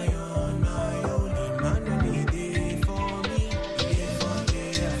 on my own, my own. Emmanuel, they for me, they for me.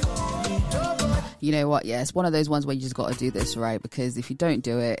 Nobody. You know what? Yeah, it's one of those ones where you just got to do this, right? Because if you don't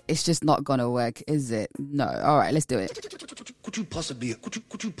do it, it's just not going to work, is it? No. All right, let's do it. Could you possibly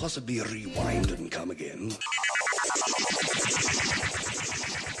rewind and come again?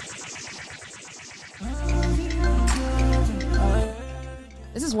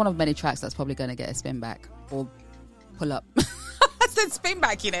 This is one of many tracks that's probably going to get a spin back or pull up. I said spin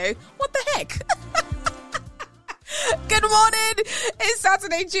back, you know. What the heck? Good morning. It's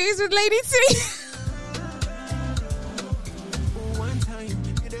Saturday Juice with Lady T. One time,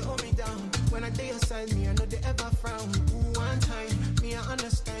 you they hold me down. When I day aside me, I know they ever frown. Ooh, one time, me I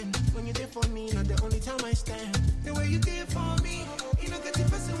understand. When you there for me, not the only time I stand. The way you there for me, you know get the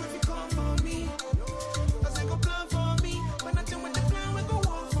person if you come for me. Cause I go plan for me. When I tell when the plan, we go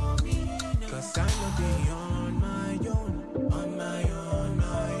walk for me. Cause I know they on my own, on my own,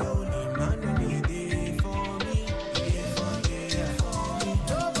 my own. Emmanuel, they for me, they for me.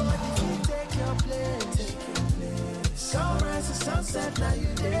 Nobody can take your place, take your place. Sunrise and sunset, now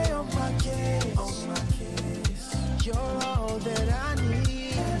you there on my case, on my case. You're all that I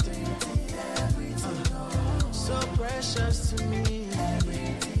need, everything, so precious to me,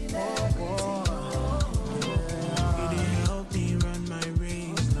 everything, You didn't help me run my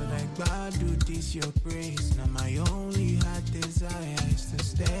race, not like God do this your praise. Now my only heart desire is to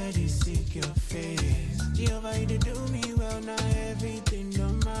steady seek your face. Jehovah, you did do me well, now everything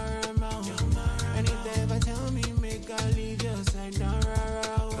don't matter amount. And if they ever tell me, make I leave your side, don't rara.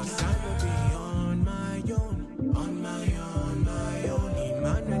 Cause I will be on my own, on my own, my own.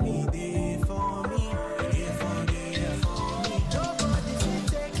 Emmanuel, they for me, they for me. Nobody can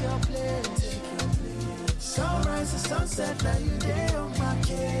take your place, take your place. Sunrise and sunset, now you there on my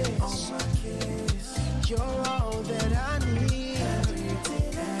case, on my case. You're all that I need,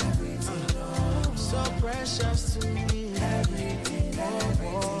 everything, everything, so precious to me, everything,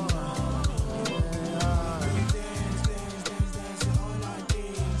 everything.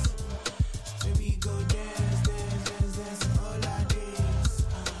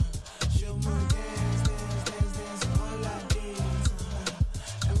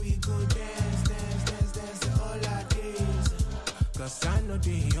 Cause I know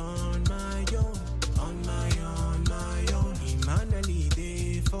they on my own, on my own, my own. Emmanuel,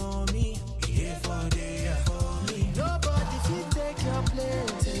 they for me, they for me. Nobody can take your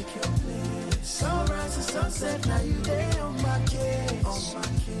place, take your place. Sunrise and sunset, now you there on my case, on my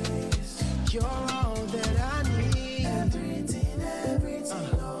case. You're all that I need, everything, everything,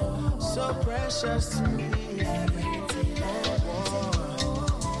 so precious to me, everything,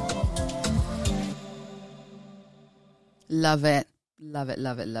 Love it. Love it,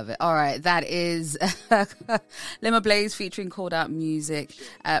 love it, love it. All right, that is Limmer Blaze featuring Called Out Music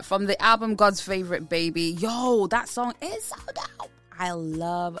from the album God's Favorite Baby. Yo, that song is sold out. I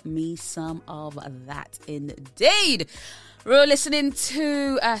love me some of that indeed. We're listening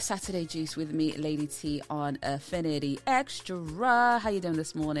to Saturday Juice with me, Lady T, on Affinity Extra. How you doing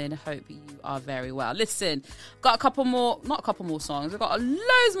this morning? Hope you are very well. Listen, got not a couple more songs. We've got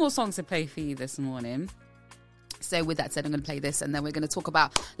loads more songs to play for you this morning. So with that said, I'm going to play this and then we're going to talk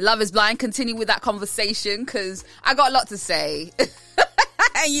about Love is Blind, continue with that conversation because I got a lot to say.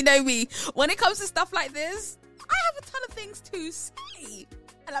 And you know me, when it comes to stuff like this, I have a ton of things to say.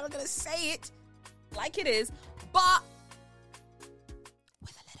 And I'm going to say it like it is, but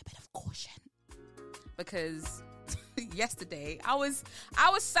with a little bit of caution. Because yesterday, I was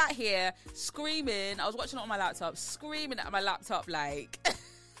sat here screaming. I was watching it on my laptop, screaming at my laptop like...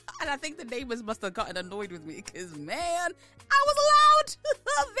 And I think the neighbors must have gotten annoyed with me because, man, I was loud.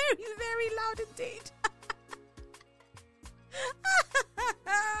 Very, very loud indeed.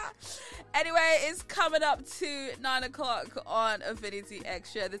 Anyway, it's coming up to 9 o'clock on Affinity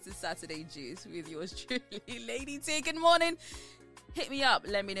Extra. This is Saturday Juice with yours truly, Lady T. Good morning. Hit me up.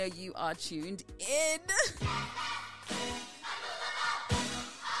 Let me know you are tuned in.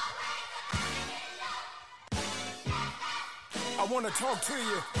 I want to talk to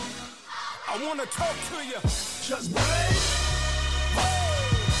you. I want to talk to you. Just wait.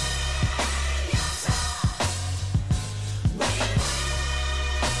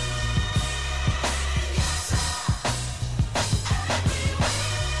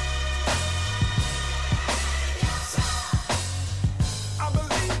 I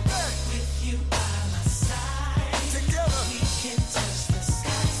believe that with you by my side.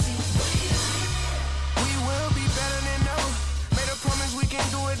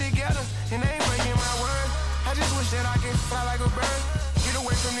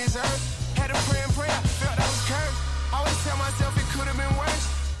 from this earth. Had to pray and pray, I felt I was cursed. Always tell myself it could have been worse.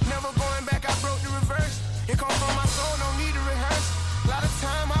 Never going back, I broke the reverse. It come from my soul, no need to rehearse. A lot of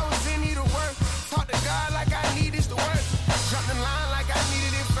time I was in need of work. Talk to God like I need this to work. Jumped in line like I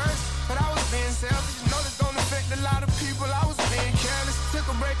needed it first. But I was being selfish. Know this don't affect a lot of people. I was being careless. Took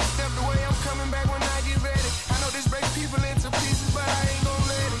a break and stepped away. I'm coming back when I get ready. I know this breaks people into pieces, but I ain't gon'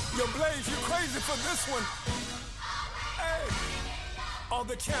 let it. Yo, Blaze, you crazy for this one. Hey, all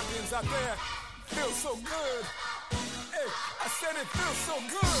the champions out there feel so good. Hey, I said it feels so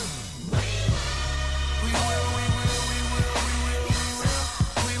good. We will, we will, we will, we will, we will,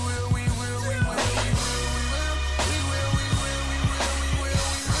 we will, we will, we will, we will, we will, we will,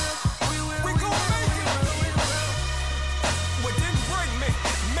 we will, We gon' make it. What didn't break me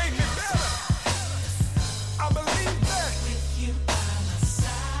made me better. I believe that.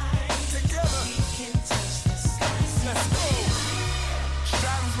 Together, let's go.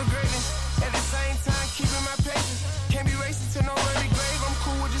 striving for greatness. At the same time, keeping my patience. Can't be racing to no early grave. I'm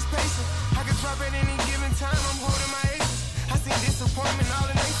cool with just pacing. I can drop at any given time. I'm holding my aces. I seen disappointment all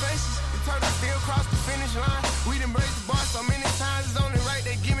in their faces. The turtles still cross the finish line. We done break the bar so many times. It's only right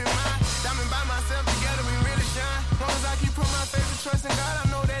they give me mine. Diamond by myself together, we really shine. Long as I keep putting my faith and trust in God, I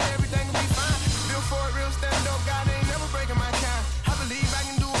know that everything will be fine. Built for it, real stand up. God ain't never breaking my kind. I believe I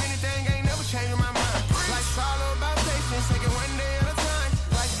can do anything. Ain't never changing my mind. Life's all about patience, take it one day at a time.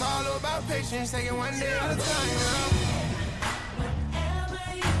 Life's all about patience, take it one day at a time. You know?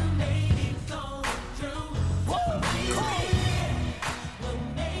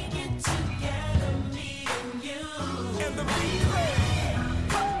 And the beat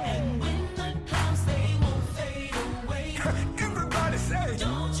everybody say,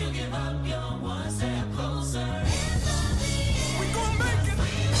 don't you give up, you're one step closer. We gon' make it.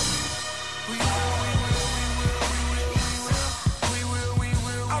 We will, we will, we will, we will, we will, we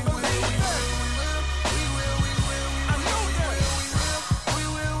will, I believe that. we will, we will, I know that. we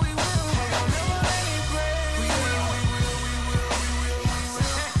will, we will. Hang on, never let it break. We will, we will, we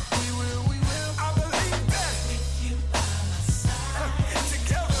will, we will, we will. I believe that.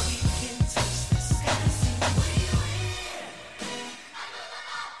 Together.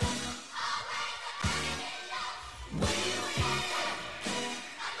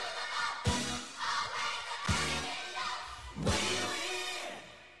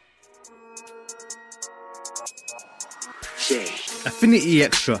 Affinity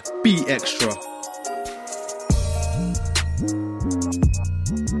Extra, be extra.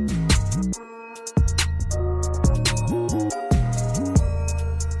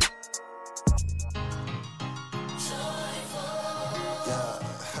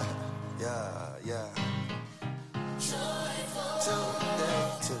 Yeah.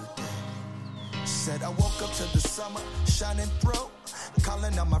 Today. Said I woke up to the summer shining through.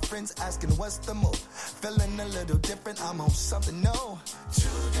 Calling on my friends, asking what's the move. Feeling a little different, I'm on something new.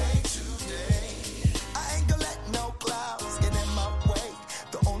 Today. I ain't gonna let no clouds get in my way.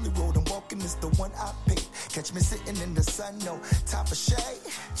 The only road I'm walking is the one I picked. Catch me sitting in the sun, no time for shade.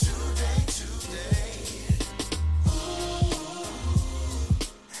 Today.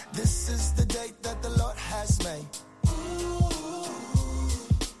 This is the day that the Lord has made.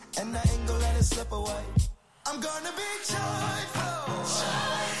 And I ain't gonna let it slip away. I'm gonna be joyful.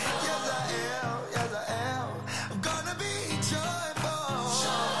 Yes, I am. I'm gonna be joyful.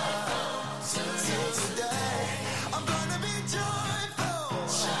 Today. I'm gonna be joyful.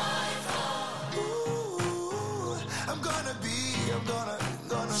 Ooh, I'm gonna be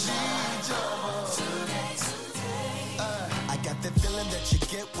joyful. I got the feeling that you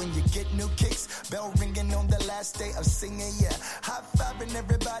get when you get new kicks. Bell ringing on the last day of singing, yeah. High fiving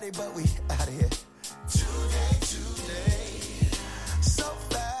everybody, but we out of here. Today. So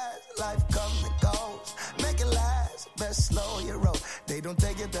fast, life comes and goes. Make it last, best slow your roll. They don't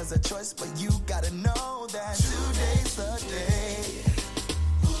take it as a choice, but you gotta know that today's the day.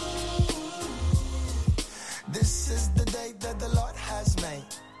 This is the day that the Lord has made.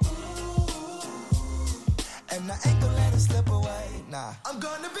 And I ain't gonna let it slip away, nah. I'm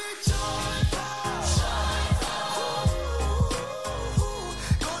gonna be joyful.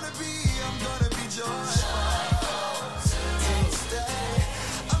 I'm gonna be joyful. Today,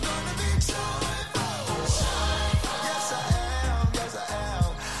 I'm gonna be joyful. Yes, I am.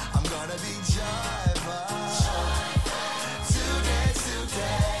 I'm gonna be joyful.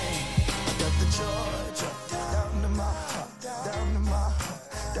 Today. I got the joy down in my heart, down in my heart,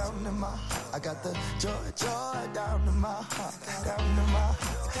 down in my heart. I got the joy down in my heart, down in my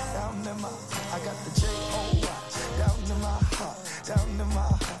heart, down in my heart. I got the joy down in my heart, down in my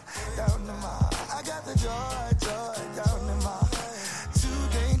heart, down in my heart. I got the joy down in my heart.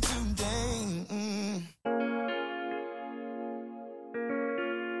 Today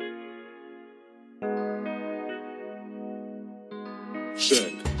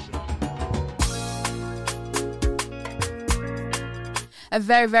check. A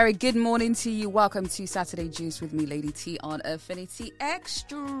very, very good morning to you. Welcome to Saturday Juice with me, Lady T, on Affinity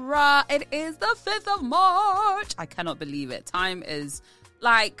Extra. It is the 5th of March. I cannot believe it. Time is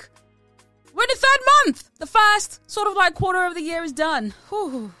like, we're in the third month. The first sort of like quarter of the year is done.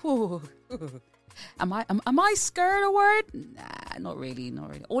 Am I scared of word? Nah, not really.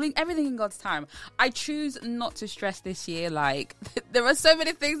 Everything in God's time. I choose not to stress this year. Like, there are so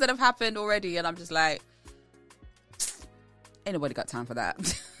many things that have happened already, and I'm just like, ain't nobody got time for that.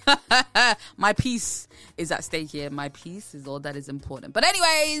 My peace is at stake here. My peace is all that is important. But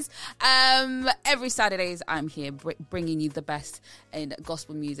anyways, every Saturdays I'm here bringing you the best in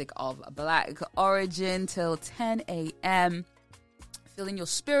gospel music of Black origin till 10 a.m. Filling your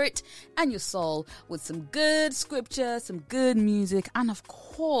spirit and your soul with some good scripture, some good music, and of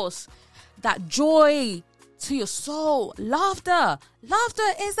course, that joy to your soul. Laughter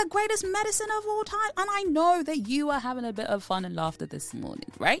is the greatest medicine of all time, and I know that you are having a bit of fun and laughter this morning,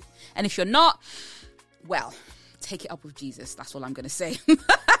 right? And if you're not, well, take it up with Jesus. That's all I'm gonna say.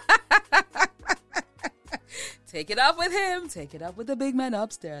 Take it up with him. Take it up with the big man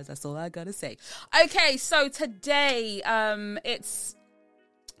upstairs. That's all I gotta say. Okay, so today it's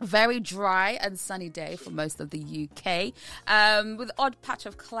very dry and sunny day for most of the UK, with odd patch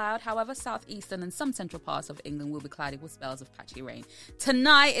of cloud. However, southeastern and some central parts of England will be cloudy with spells of patchy rain.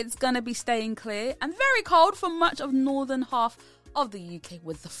 Tonight, it's going to be staying clear and very cold for much of northern half of the UK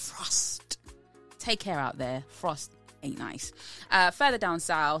with the frost. Take care out there. Frost ain't nice. Further down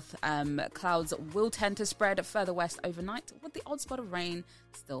south, clouds will tend to spread further west overnight with the odd spot of rain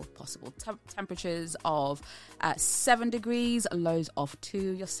still possible. Temperatures of 7 degrees, lows of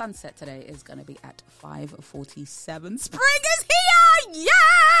 2. Your sunset today is going to be at 5:47. Spring is here!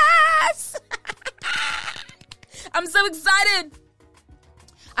 Yes! I'm so excited.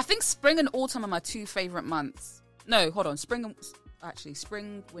 I think spring and autumn are my two favorite months. No, hold on. Spring,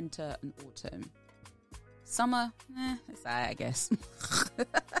 winter, and autumn. Summer, it's alright, I guess.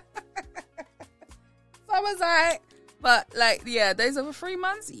 Summer's alright. But, like, yeah, those are the 3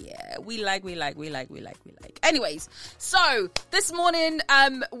 months. Yeah, we like. Anyways, so this morning,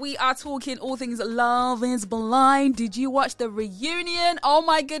 we are talking all things Love is Blind. Did you watch the reunion? Oh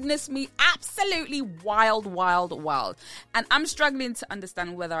my goodness me, absolutely wild. And I'm struggling to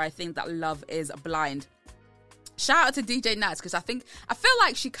understand whether I think that Love is Blind. Shout out to DJ Nats, because I feel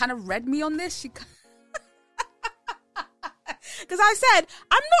like she kind of read me on this. Because I said,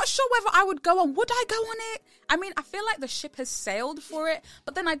 I'm not sure whether I would go on. Would I go on it? I mean, I feel like the ship has sailed for it.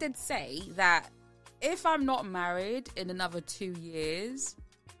 But then I did say that if I'm not married in another 2 years,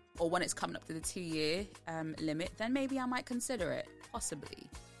 or when it's coming up to the 2-year limit, then maybe I might consider it. Possibly.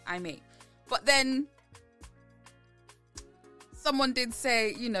 I may. But then someone did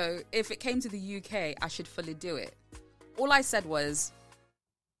say, you know, if it came to the UK, I should fully do it. All I said was,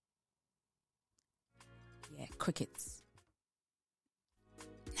 yeah, crickets.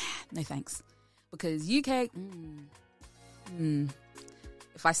 No thanks. Because UK,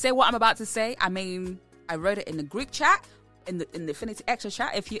 if I say what I'm about to say, I mean, I wrote it in the group chat, in the Affinity Extra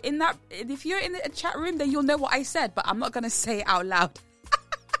chat. If you're in the chat room, then you'll know what I said, but I'm not going to say it out loud.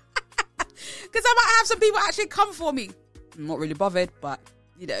 Because I might have some people actually come for me. I'm not really bothered, but,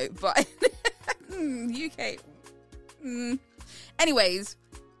 you know, but UK. Anyways,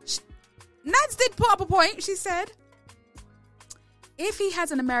 Nads did put up a point. She said, if he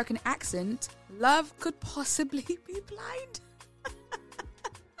has an American accent, Love could possibly be blind.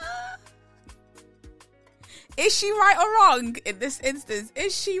 Is she right or wrong in this instance?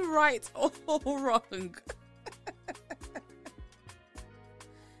 Is she right or wrong?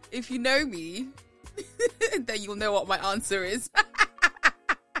 If you know me, then you'll know what my answer is.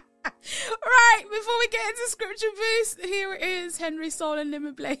 Right, before we get into Scripture Boost, here it is, Henry Soul and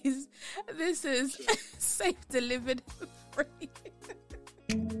Limit Blaze. This is Safe, Delivered, Free.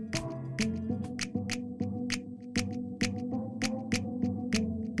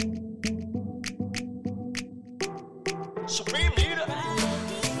 Supreme leader.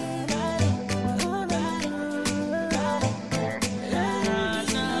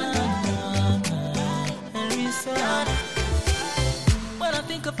 When I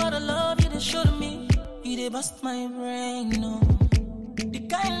think about the love you done show to me, you did bust my brain, no. The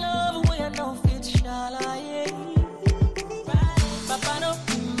kind of love where I know fit shall I, Papa no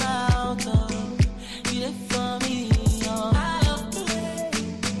be mouth, you did for me, oh. I love the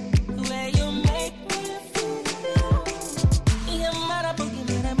way you make me feel. Yeah, mara boogie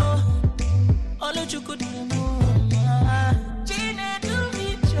me more, all that you could do more. Gina do me,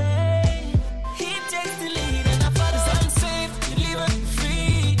 Jay. He takes the lead and I follow. I'm safe, delivered, free.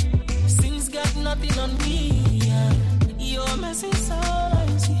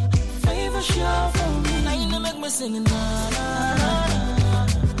 favor show for me. Now you know make me sing na na na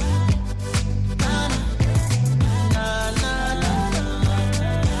na na na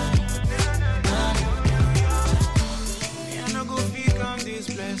Me, I no go pick on these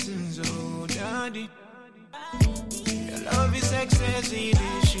blessings, oh daddy. Your love is ecstasy,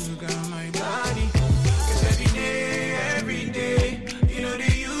 they sugar my body. Cause every day, you know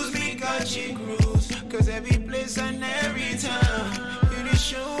they use me, got you cruise. Cause every place and every time, you just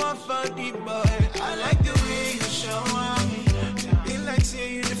show up for the boy. I like the way you show up. Be like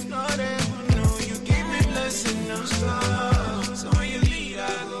say you just not ever know. You give me blessing, no stop. So when you leave, I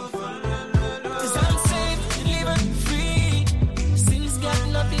go for la. Cause I'm safe, living free. Sin's got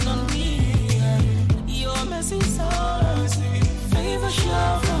nothing on me. Your mercy so favor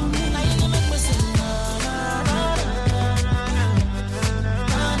show for me. Now you know make me sing na na na na.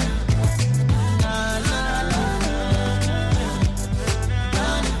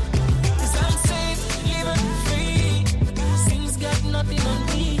 Cause I'm safe, living free. Sin's got nothing on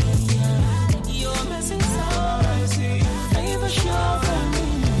me. Your mercy so favor show for me.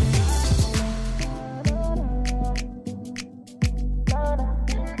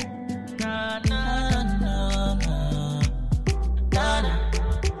 Na na na na na na.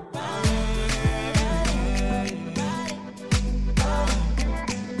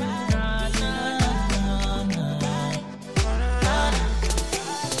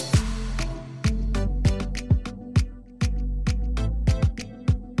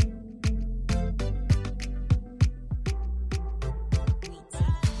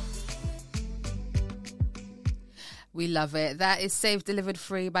 We love it. That is Safe Delivered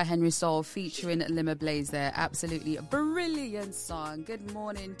Free by Henry Soul featuring Limma Blaze there. Absolutely brilliant song. Good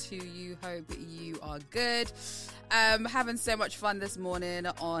morning to you. Hope you are good. Having so much fun this morning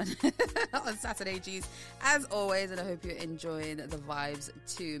on on Saturday Juice as always, and I hope you're enjoying the vibes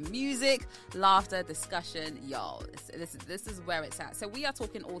to music, laughter, discussion. Y'all, this is where it's at. So we are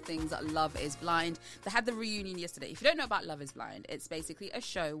talking all things Love is Blind. They had the reunion yesterday. If you don't know about Love is Blind, it's basically a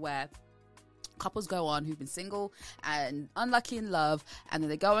show where couples go on who've been single and unlucky in love, and then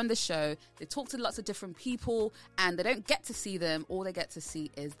they go on the show, they talk to lots of different people, and they don't get to see them. All they get to see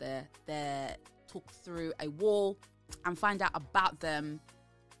is their talk through a wall and find out about them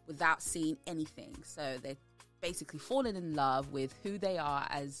without seeing anything. So they're basically falling in love with who they are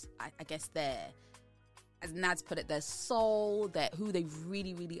as, I guess, as Nads put it, their soul, who they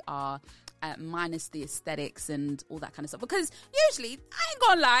really, really are, minus the aesthetics and all that kind of stuff. Because usually, I ain't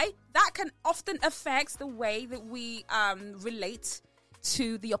gonna lie, that can often affect the way that we relate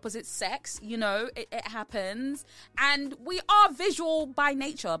to the opposite sex. You know, it happens. And we are visual by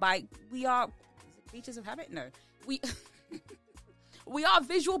nature. We are creatures of habit? No. We are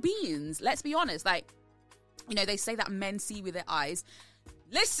visual beings. Let's be honest. Like, you know, they say that men see with their eyes.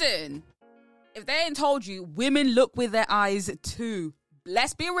 Listen, if they ain't told you, women look with their eyes too.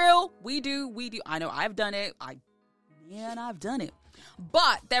 Let's be real. We do. I know I've done it. I've done it.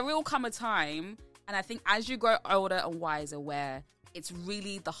 But there will come a time, and I think as you grow older and wiser, where it's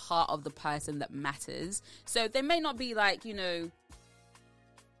really the heart of the person that matters. So they may not be like, you know,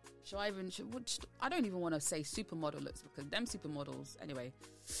 I don't even want to say supermodel looks, because them supermodels, anyway,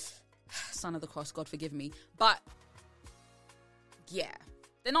 son of the cross, God forgive me. But yeah,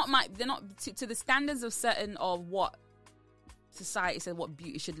 they're not to the standards of certain of what society said what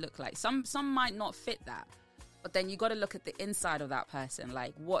beauty should look like. Some might not fit that, but then you got to look at the inside of that person.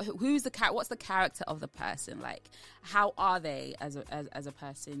 Like, what's the character of the person? Like, how are they as a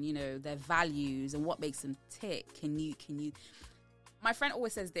person? You know, their values and what makes them tick. Can you? My friend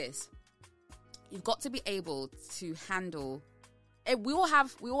always says this: you've got to be able to handle. We all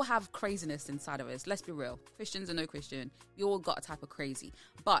have craziness inside of us. Let's be real. Christians or no Christian, we all got a type of crazy.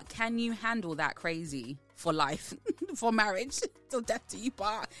 But can you handle that crazy for life, for marriage, till death do you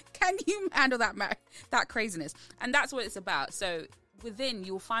part? Can you handle that craziness? And that's what it's about. So within,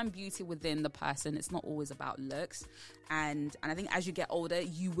 you'll find beauty within the person. It's not always about looks. And I think as you get older,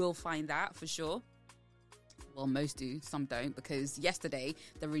 you will find that for sure. Well, most do, some don't, because yesterday,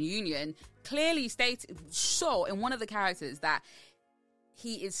 the reunion clearly stated, so in one of the characters, that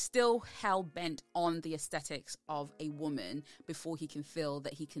he is still hell-bent on the aesthetics of a woman before he can feel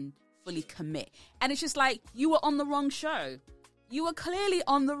that he can fully commit. And it's just like, you were on the wrong show. You were clearly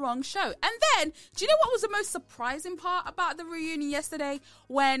on the wrong show. And then, do you know what was the most surprising part about the reunion yesterday?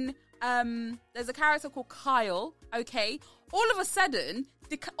 When there's a character called Kyle, okay? All of a sudden,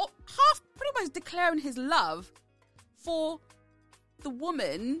 pretty much declaring his love for the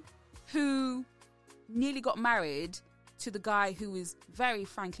woman who nearly got married to the guy who was very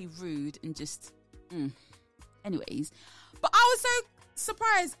frankly rude and just anyways. But I was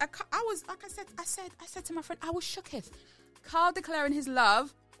surprised. I was, like I said to my friend, I was shooketh. Carl declaring his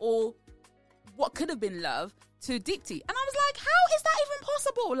love, or what could have been love, to Deepti. And I was like, how is that even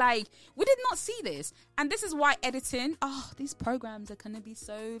possible? Like, we did not see this. And this is why editing, these programs are going to be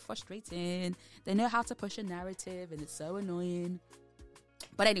so frustrating. They know how to push a narrative and it's so annoying.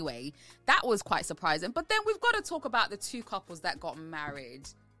 But anyway, that was quite surprising. But then we've got to talk about the two couples that got married.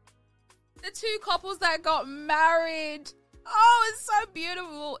 The two couples that got married. Oh, it's so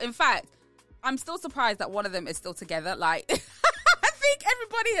beautiful. In fact, I'm still surprised that one of them is still together. Like, I think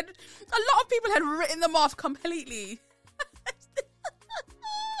a lot of people had written them off completely.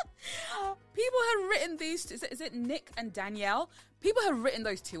 People had written these, is it Nick and Danielle? People had written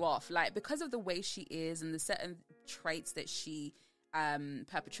those two off. Like, because of the way she is and the certain traits that she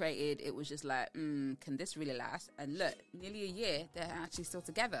perpetrated, it was just like, can this really last? And look, nearly a year, they're actually still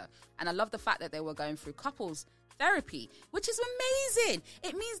together. And I love the fact that they were going through couples therapy, which is amazing.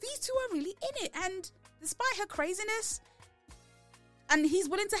 It means these two are really in it, and despite her craziness, and he's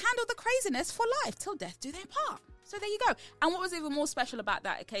willing to handle the craziness for life till death do their part. So there you go. And what was even more special about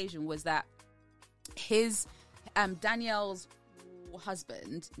that occasion was that his Danielle's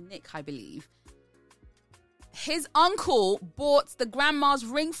husband, Nick, I believe, his uncle bought the grandma's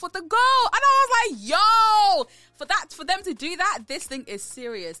ring for the girl. And I was like, yo, for them to do that, this thing is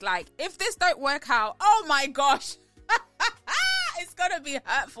serious. Like, if this don't work out, oh my gosh, it's going to be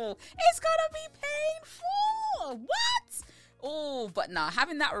hurtful. It's going to be painful. What? Oh, but nah,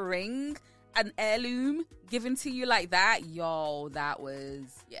 having that ring, an heirloom given to you like that, that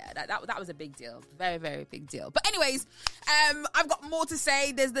was, that was a big deal. Very, very big deal. But anyways, I've got more to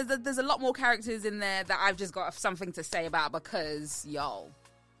say. There's a lot more characters in there that I've just got something to say about because,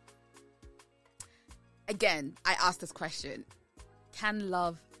 again, I asked this question. Can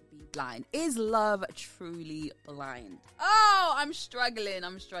love be blind? Is love truly blind? Oh, I'm struggling.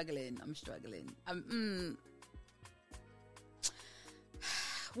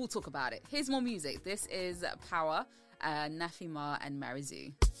 We'll talk about it. Here's more music. This is Power, Nafima and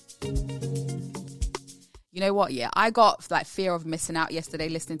Marizu. You know what? Yeah, I got like fear of missing out yesterday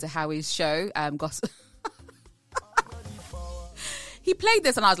listening to Howie's show. He played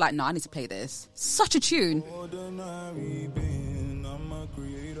this and I was like, no, I need to play this. Such a tune. Ordinary being, I'm a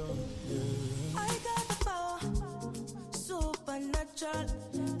creator, yeah. I got the power, supernatural.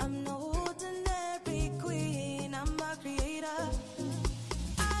 I'm no ordinary queen, I'm a creator.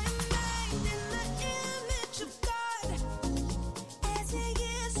 I'm made in the image of God. As He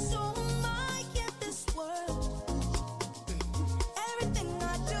is, so am I in this world. Everything I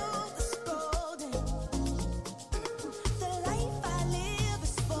do is golden. The life I live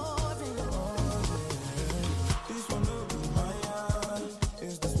is foreign. This one will be my eye.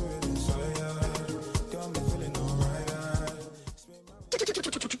 It's the spirit inside. Got me feeling alright.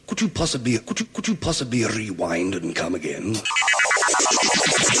 Could you possibly rewind and come again?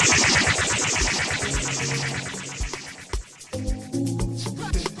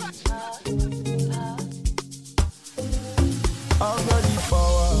 I've got the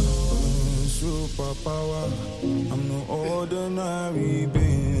power, superpower. I'm no ordinary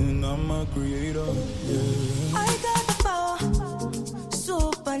being, I'm a creator, yeah. I got the power,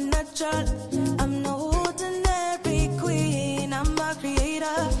 supernatural. I'm no ordinary queen, I'm a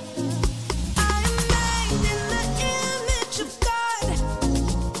creator. I'm made in the image of God.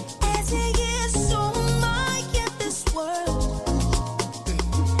 As He is, so am I in this world.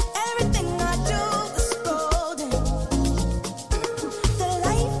 Everything I do is golden. The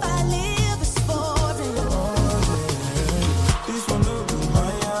life I live is foreign. This one will be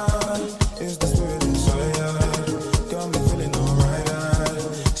my eye. It's the spirit inside. Got me feeling alright.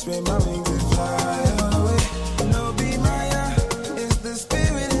 Spin my wings and fly.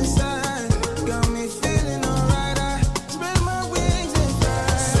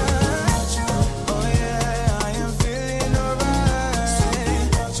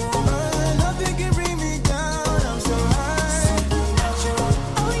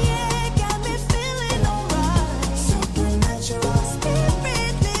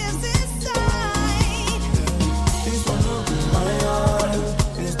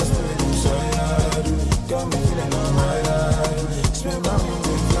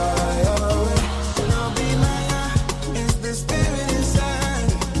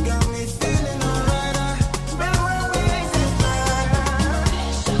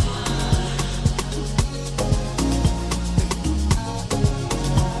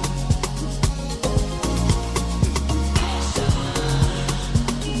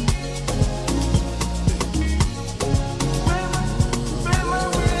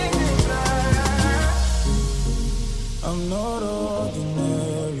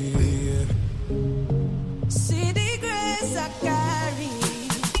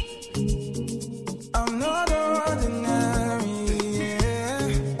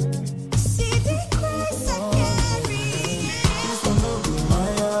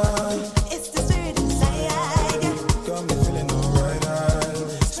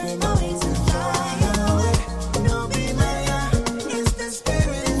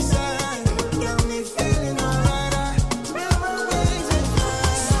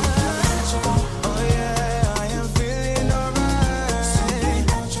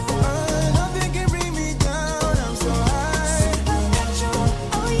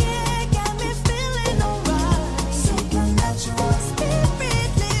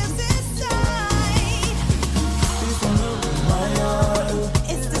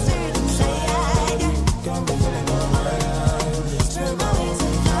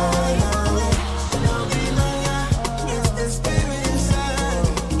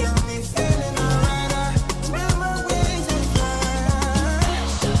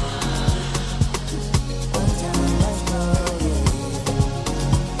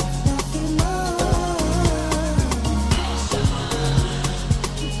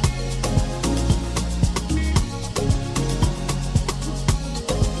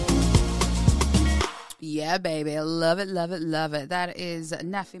 Yeah, baby. Love it, love it, love it. That is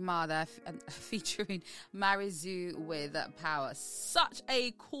Nafi Mada featuring Marizu with Power. Such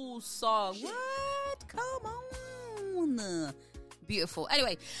a cool song. What? Come on. Beautiful.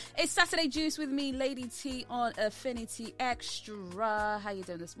 Anyway, it's Saturday Juice with me, Lady T, on Affinity Extra. How you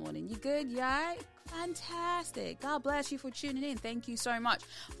doing this morning? You good? Yeah? Fantastic. God bless you for tuning in. Thank you so much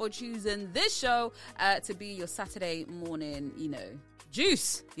for choosing this show to be your Saturday morning,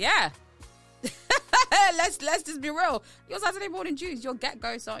 juice. Yeah. let's just be real. Your Saturday morning juice, your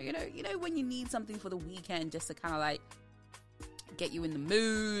get-go song. You know when you need something for the weekend just to kind of like get you in the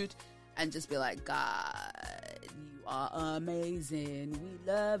mood and just be like, God, you are amazing. We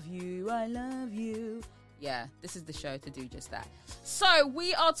love you. I love you. Yeah, this is the show to do just that. So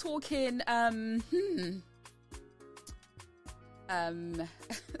we are talking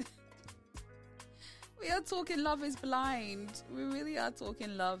we are talking Love is Blind. We really are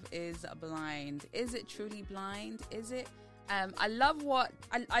talking Love is Blind. Is it truly blind? Is it? I love what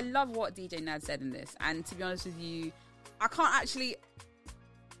DJ Nad said in this. And to be honest with you, I can't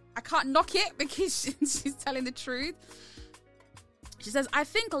knock it because she's telling the truth. She says, I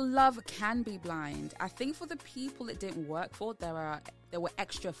think love can be blind. I think for the people it didn't work for, there were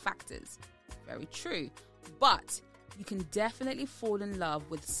extra factors. Very true. But you can definitely fall in love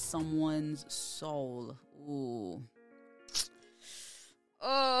with someone's soul. Ooh.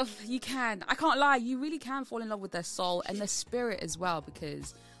 Oh, you can. I can't lie. You really can fall in love with their soul and their spirit as well,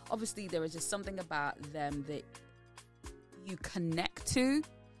 because obviously there is just something about them that you connect to,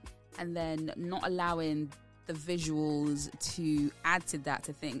 and then not allowing the visuals to add to that,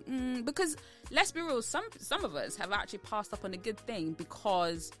 to think because let's be real, some of us have actually passed up on a good thing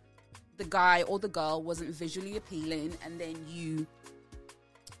because the guy or the girl wasn't visually appealing, and then you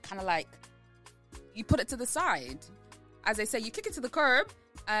kind of like you put it to the side, as they say, you kick it to the curb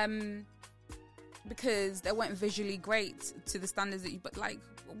because they weren't visually great to the standards that you, but like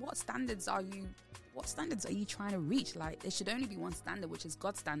what standards are you trying to reach? Like, there should only be one standard, which is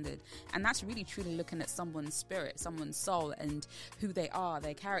God's standard. And that's really truly looking at someone's spirit, someone's soul, and who they are,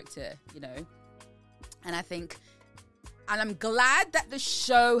 their character, And I think, and I'm glad that the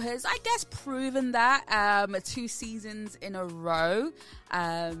show has, I guess, proven that 2 seasons in a row.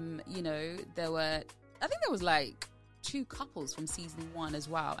 I think there was like 2 couples from season 1 as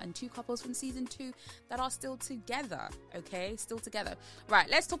well, and 2 couples from season 2 that are still together. Okay, still together. Right,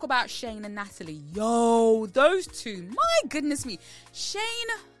 let's talk about Shane and Natalie. Yo, those two, my goodness me. Shane,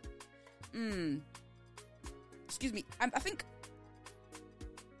 excuse me, I think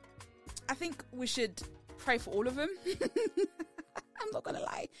we should pray for all of them. I'm not gonna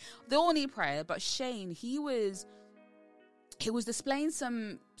lie, they all need prayer, but Shane, he was displaying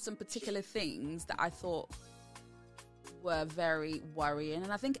some particular things that I thought were very worrying,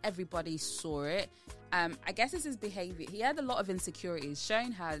 and I think everybody saw it. I guess it's his behavior. He had a lot of insecurities.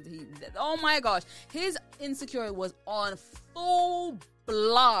 Shane oh my gosh, his insecurity was on full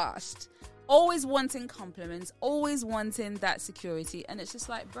blast. Always wanting compliments, always wanting that security, and it's just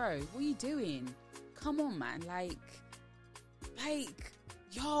like, bro, what are you doing? Come on, man, like,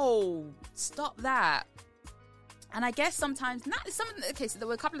 yo, stop that. And I guess sometimes, so there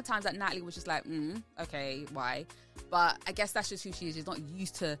were a couple of times that Natalie was just like, okay, why? But I guess that's just who she is. She's not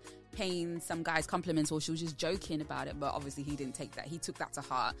used to paying some guys compliments, or she was just joking about it. But obviously he didn't take that. He took that to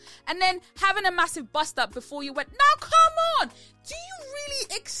heart. And then having a massive bust up before you went, now come on! Do you really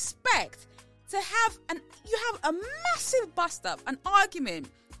expect to have a massive bust up, an argument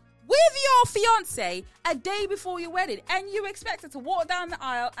with your fiance a day before your wedding, and you expect her to walk down the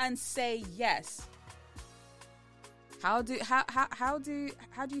aisle and say yes? How do you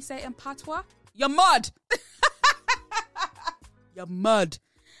say it in patois? You're mud. You're mud.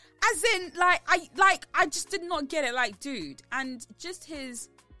 As in, I just did not get it. Like, dude, and just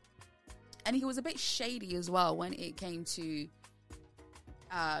and he was a bit shady as well when it came to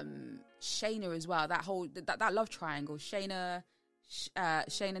Shayna as well. That whole that love triangle, Shayna,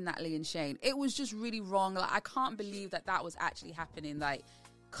 Natalie, and Shane. It was just really wrong. Like, I can't believe that was actually happening. Like,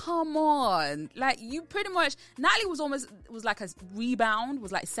 come on. Like, you pretty much, Natalie was like a rebound,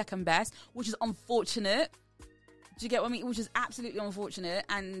 was like second best, which is unfortunate. Do you get what I mean? Which is absolutely unfortunate,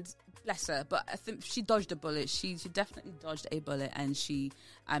 and bless her. But I think she dodged a bullet. She definitely dodged a bullet, and she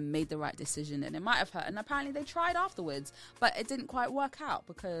made the right decision. And it might have hurt. And apparently they tried afterwards, but it didn't quite work out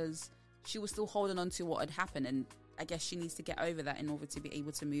because she was still holding on to what had happened. And I guess she needs to get over that in order to be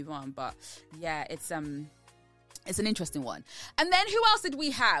able to move on. But yeah, it's an interesting one. And then who else did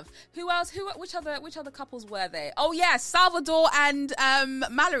we have? Who else? Which other couples were there? Oh yeah, Salvador and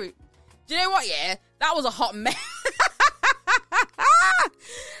Mallory. Do you know what? Yeah, that was a hot mess.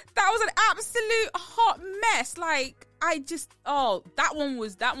 that was an absolute hot mess. Like,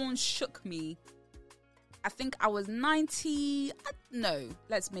 that one shook me. I think I was 90. No,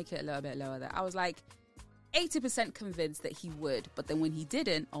 let's make it a little bit lower there. I was like 80% convinced that he would, but then when he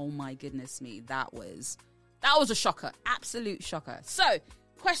didn't, oh my goodness me, that was a shocker. Absolute shocker. So,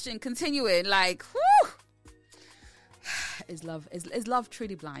 question continuing, like, whew. Is love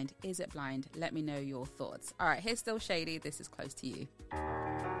truly blind? Is it blind? Let me know your thoughts. All right, here's Still Shady. This is Close to You.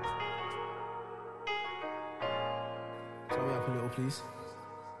 Turn me up a little, please.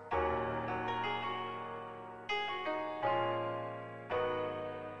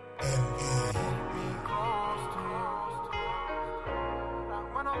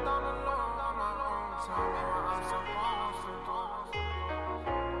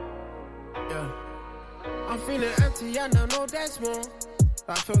 I'm feeling empty and I know there's more.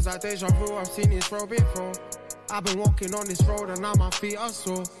 That feels like deja vu, I've seen this road before. I've been walking on this road and now my feet are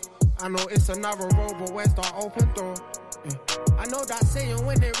sore. I know it's a narrow road, but where's the open door? Yeah. I know that saying,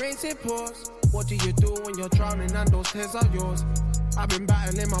 when it rains it pours. What do you do when you're drowning and those tears are yours? I've been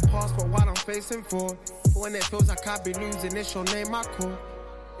battling my past, but what I'm facing for. But when it feels like I've been losing, it's your name I call.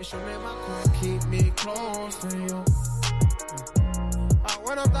 It's your name I call. Keep me close to you.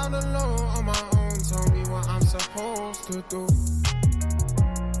 When I'm down alone on my own, tell me what I'm supposed to do.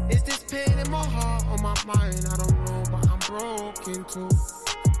 Is this pain in my heart or my mind? I don't know, but I'm broken too.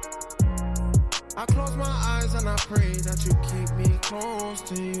 I close my eyes and I pray that you keep me close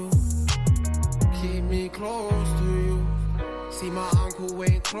to you. Keep me close to you. See my uncle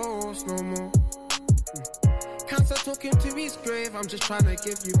ain't close no more. Cancer took him to his grave. I'm just trying to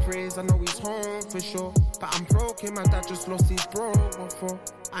give you praise. I know he's home for sure, but I'm broken. My dad just lost his bro before.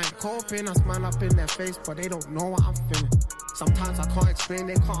 I ain't coping. I smile up in their face, but they don't know what I'm feeling. Sometimes I can't explain.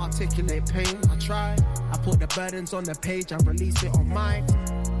 They can't articulate pain. I try. I put the burdens on the page and release it on mine.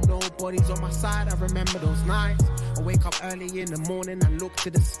 Nobody's on my side. I remember those nights. I wake up early in the morning and look to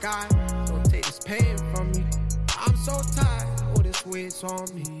the sky. Don't take this pain from me. I'm so tired. All this weight's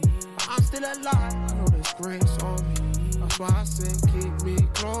on me. I'm still alive, I know there's grace on me. That's why I say keep me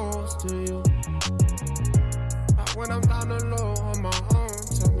close to you. Like when I'm down alone on my own,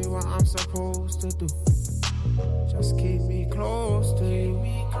 tell me what I'm supposed to do. Just keep me close to you.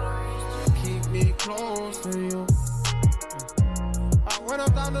 Keep me close to you. Like when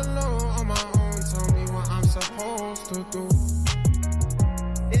I'm down alone on my own, tell me what I'm supposed to do.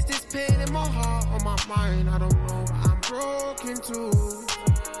 Is this pain in my heart or my mind? I don't know, but I'm broken too.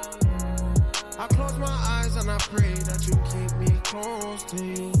 I close my eyes and I pray that you keep me close to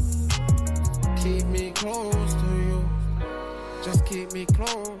you. Keep me close to you. Just keep me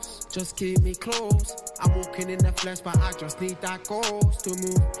close. Just keep me close. I'm walking in the flesh, but I just need that ghost to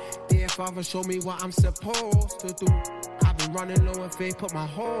move. Dear Father, show me what I'm supposed to do. I've been running low in faith, put my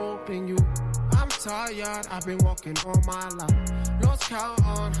hope in you. I'm tired, I've been walking all my life. Lost count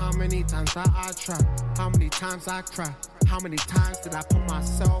on how many times that I tried, how many times I cried. How many times did I put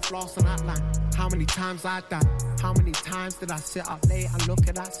myself lost on that line? How many times I died? How many times did I sit up late and look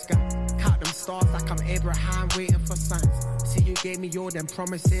at that sky? Count them stars like I'm Abraham waiting for signs. See, you gave me all them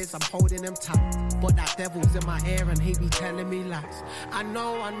promises, I'm holding them tight. But that devil's in my ear and he be telling me lies. I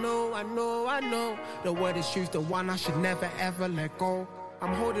know. The word is truth, the one I should never ever let go.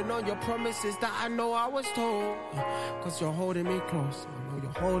 I'm holding on your promises that I know I was told. Cause you're holding me close. I know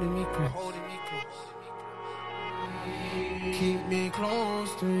you're holding me close. Keep me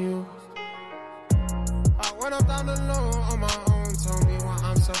close to you. When I'm down alone on my own, tell me what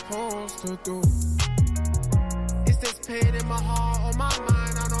I'm supposed to do. Is this pain in my heart or my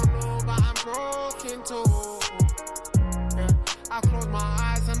mind? I don't know, but I'm broken too. Yeah. I close my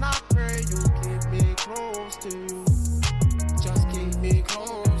eyes and I pray you keep me close to you. Just keep me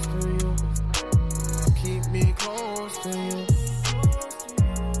close to you. Keep me close to you.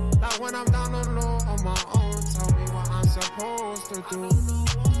 Like when I'm down alone on my own, tell me what I'm supposed to do.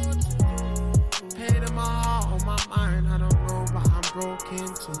 Pain in my heart or my mind, I don't know, but I'm broken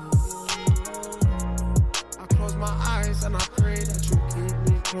too. I close my eyes and I pray that you keep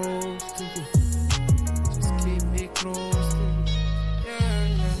me close to you. Just keep me close to you. Yeah.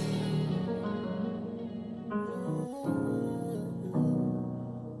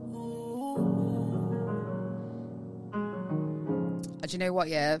 Do you know what?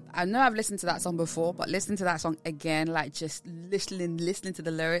 Yeah, I know I've listened to that song before, but listen to that song again, like just listening to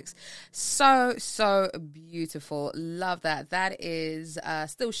the lyrics, so beautiful. Love that. That is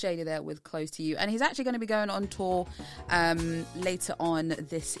Still Shady there with Close to You, and he's actually going to be going on tour later on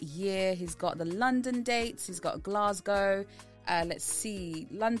this year. He's got the London dates, he's got Glasgow. Let's see,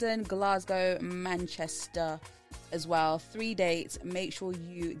 London, Glasgow, Manchester, as well. 3 dates. Make sure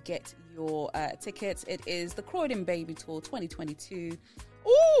you get your tickets. It is the Croydon Baby Tour 2022.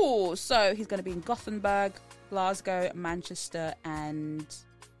 Ooh, so he's going to be in Gothenburg, Glasgow, Manchester, and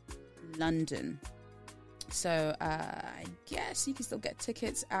London. So I guess you can still get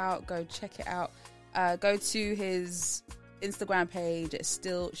tickets out. Go check it out. Go to his Instagram page. It's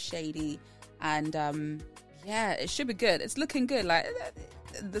Still Shady, and yeah, it should be good. It's looking good. Like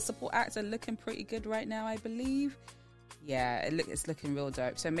the support acts are looking pretty good right now, I believe. Yeah, it's looking real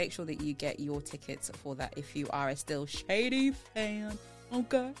dope. So make sure that you get your tickets for that if you are a Still Shady fan.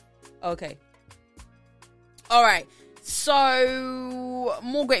 Okay. All right. So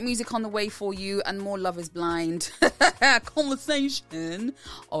more great music on the way for you, and more Love Is Blind conversation.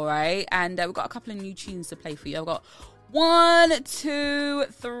 All right, and we've got a couple of new tunes to play for you. I've got 1, 2,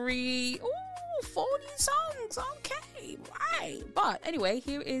 3. 4 new songs. Okay, right. But anyway,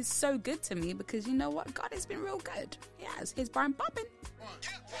 here is So Good to Me, because you know what? God has been real good. Yes, here's Brian Bobbin.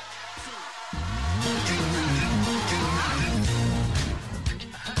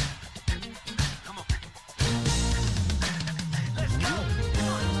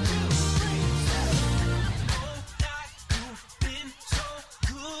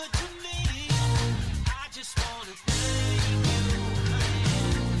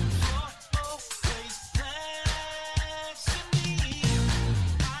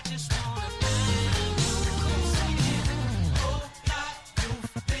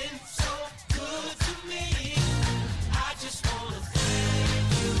 Been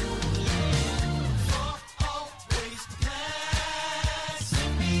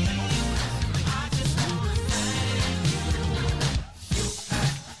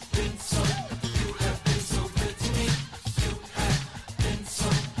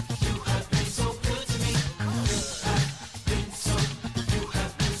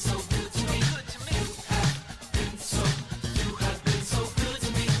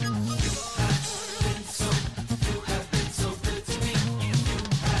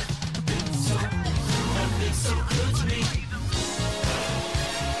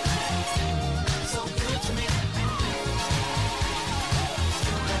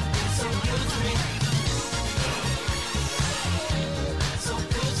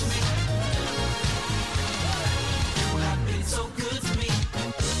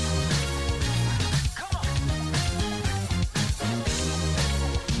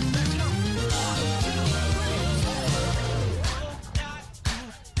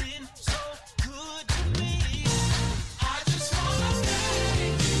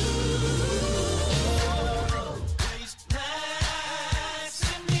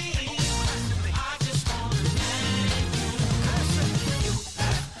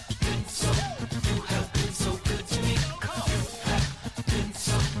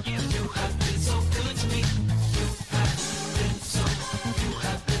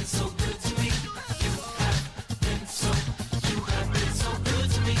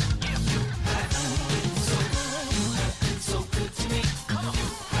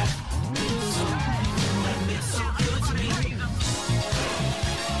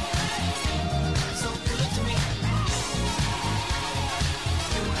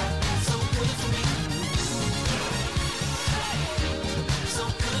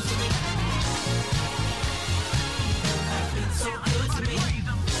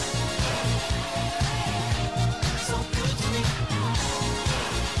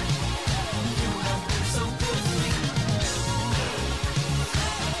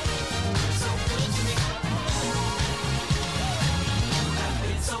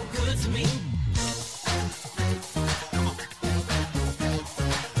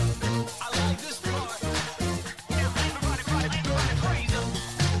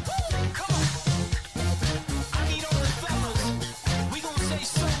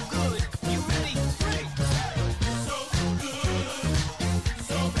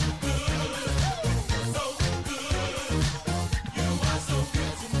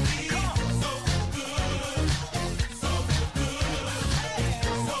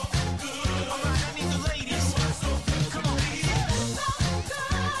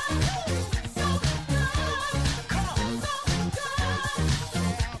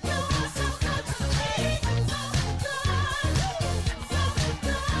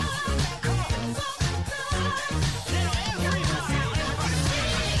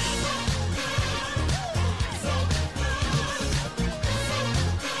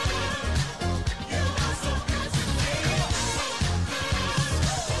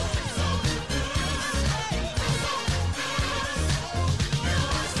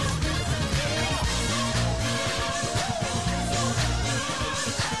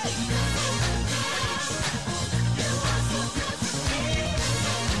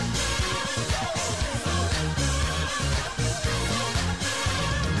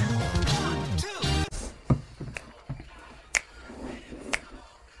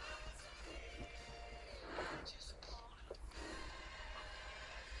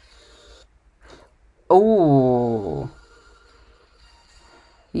Ooh.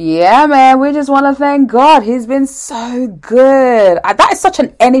 Yeah, man, we just want to thank God. He's been so good. That is such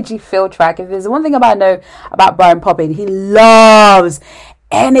an energy-filled track. If there's one thing I know about Brian Poppin, he loves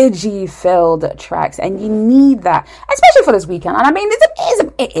energy-filled tracks, and you need that, especially for this weekend. And I mean,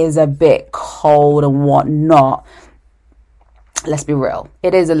 it is a bit cold and whatnot. Let's be real.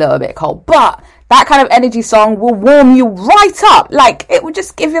 It is a little bit cold, but that kind of energy song will warm you right up. Like, it will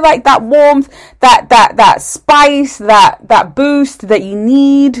just give you like that warmth, that spice, that boost that you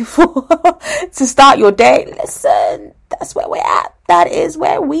need for to start your day. Listen, that's where we're at. That is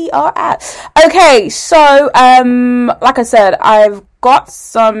where we are at. Okay, so like I said, I've got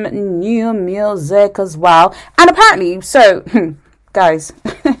some new music as well, and apparently, so guys,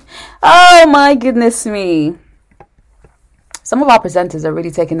 oh my goodness me. Some of our presenters are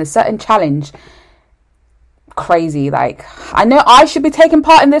really taking a certain challenge crazy. Like, I know I should be taking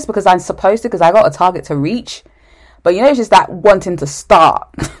part in this because I'm supposed to, because I got a target to reach. But you know, it's just that wanting to start.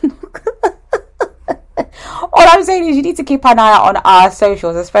 All I'm saying is you need to keep an eye out on our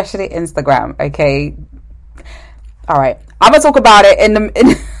socials, especially Instagram, okay? All right. I'm going to talk about it in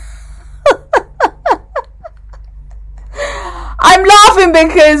I'm laughing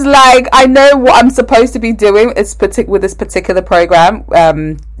because, like, I know what I'm supposed to be doing with this particular program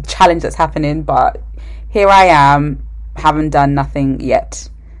challenge that's happening, but here I am, haven't done nothing yet,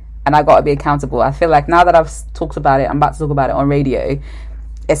 and I got to be accountable. I feel like now that I've talked about it, I'm about to talk about it on radio.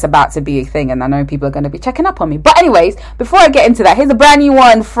 It's about to be a thing, and I know people are going to be checking up on me. But anyways, before I get into that, here's a brand new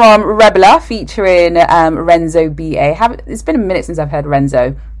one from Rebla featuring Renzo BA. It's been a minute since I've heard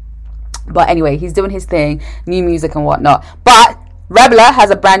Renzo. But anyway, he's doing his thing, new music and whatnot. But Rebla has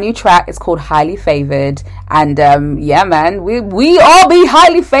a brand new track. It's called Highly Favored. And yeah, man, we all be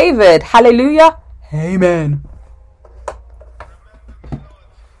highly favored. Hallelujah. Amen.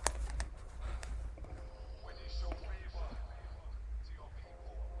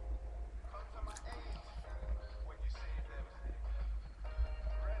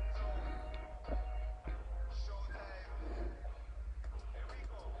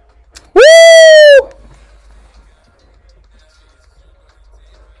 Woo!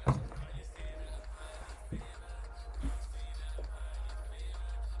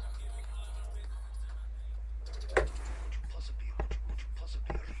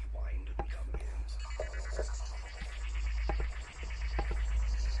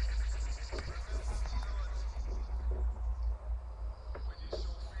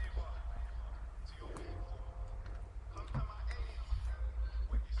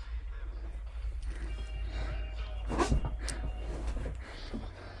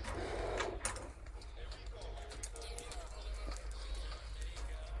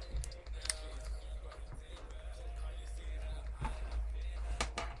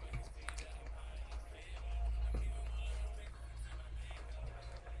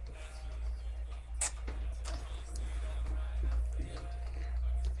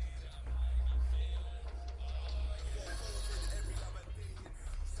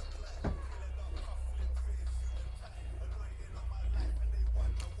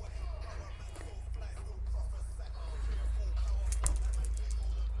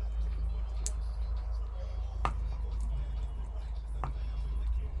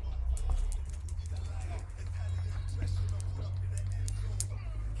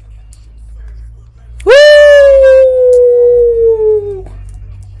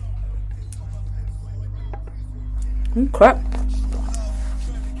 Crap.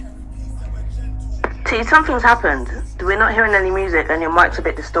 T, something's happened. We're not hearing any music and your mic's a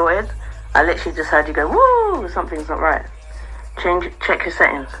bit distorted. I literally just heard you go, woo, something's not right. Check your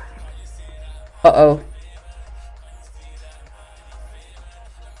settings. Uh-oh.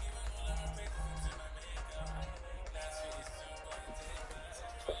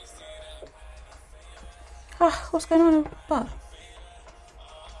 What's going on? What?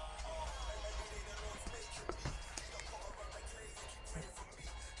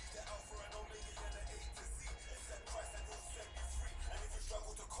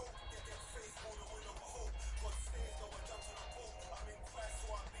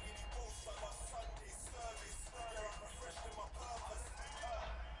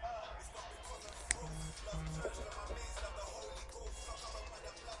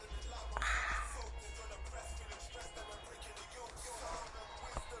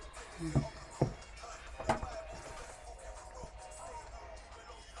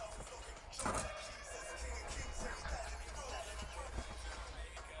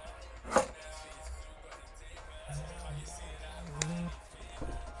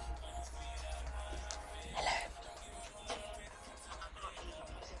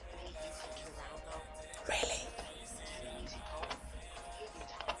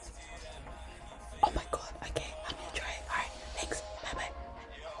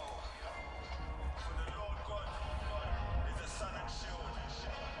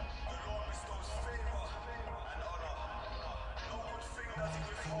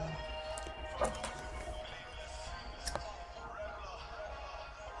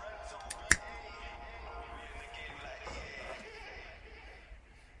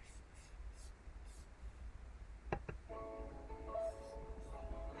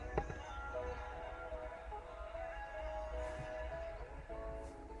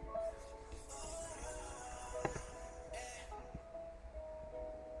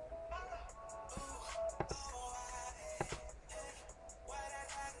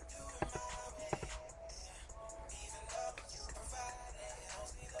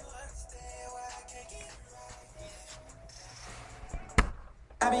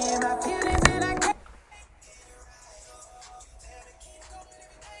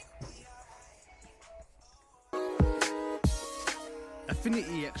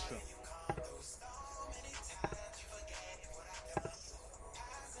 Affinity Extra.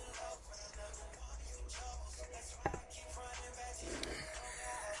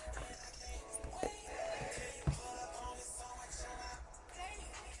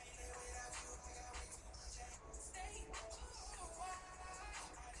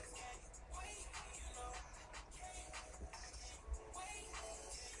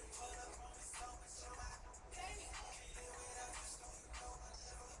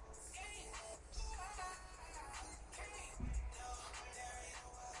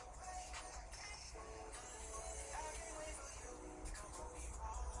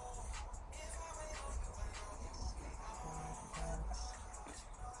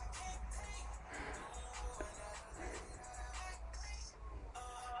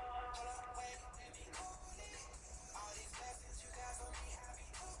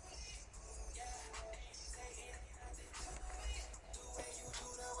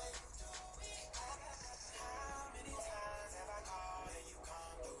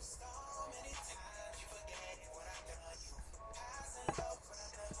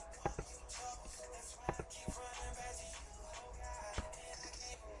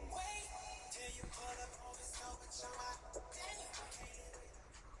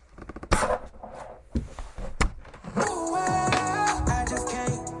 I just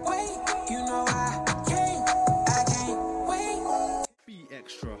can't wait. You know I can't wait. Be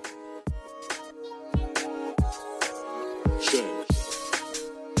Extra.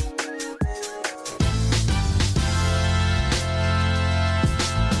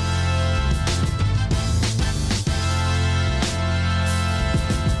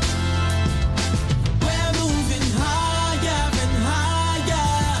 We're moving higher and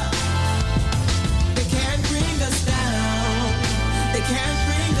higher. They can't bring us down. They can't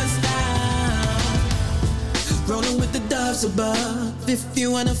bring us down. Rolling with the doves above. If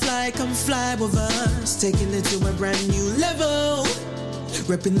you wanna fly, come fly with us. Taking it to a brand new level.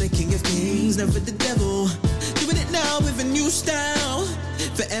 Repping the King of Kings, never the devil. Doing it now with a new style.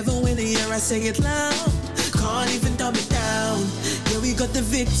 Forever when I hear I say it loud. Can't even dumb it down. Yeah, we got the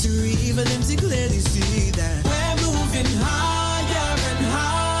victory, but them to clearly see that we're moving higher and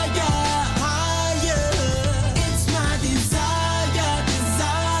higher, higher. It's my desire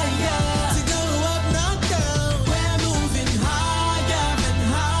to go up, not down. We're moving higher and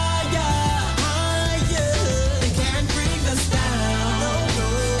higher, higher. They can't bring us down.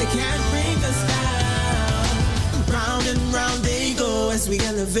 They can't bring us down. Round and round they go as we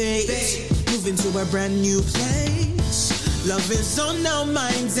elevate. Moving to a brand new place. Love is on our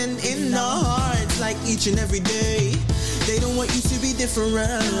minds and in our hearts, like each and every day. They don't want you to be different,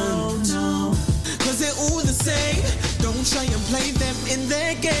 no. Cause they're all the same. Don't try and play them in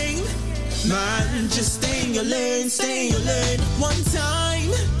their game. Man, just stay in your lane, stay in your lane. One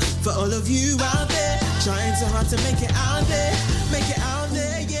time, for all of you out there, trying so hard to make it out there,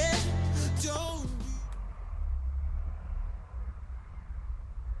 yeah. Don't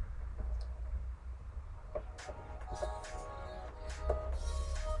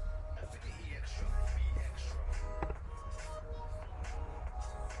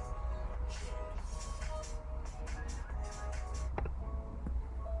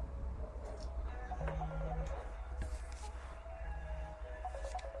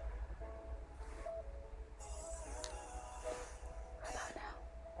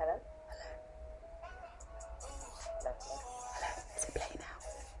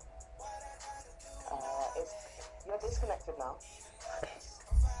You're disconnected now. Okay.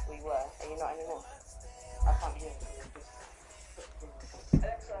 We were. Are you not anymore? I can't hear you.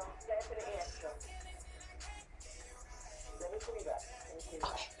 Alexa, play Affinity Extra. Let me call you back.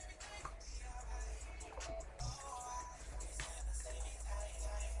 Okay.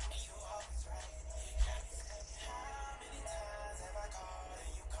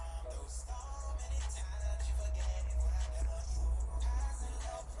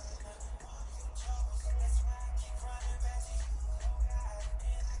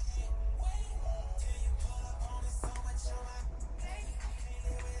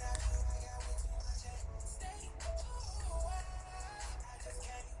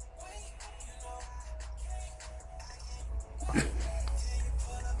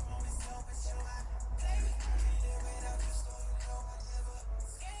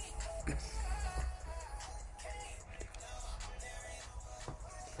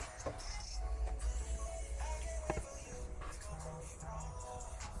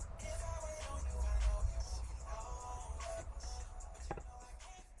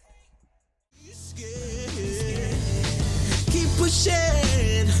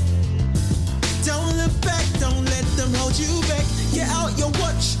 hold you back. Get out your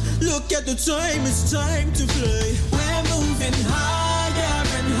watch, look at the time, it's time to play. We're moving higher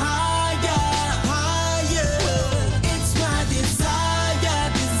and higher, higher. It's my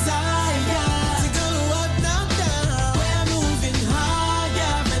desire, desire to go up, not down. We're moving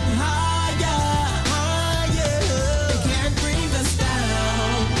higher and higher, higher. They can't bring us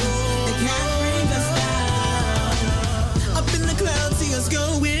down, they can't bring us down. Up in the clouds, see us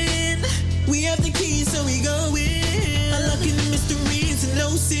going. We have the keys, so we go in. Unlocking the mysteries and no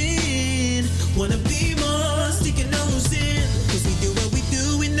sin. Wanna be more, stick your nose in. Cause we do what we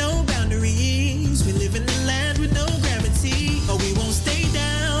do with no boundaries. We live in a land with no gravity. Oh, we won't stay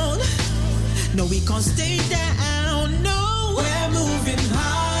down. No, we can't stay down. No, we're moving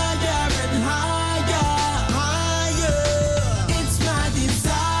higher and higher, higher. It's my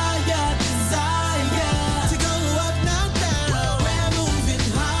desire, desire to go up, not down. We're moving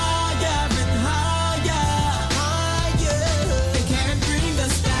higher and higher, higher. They can't bring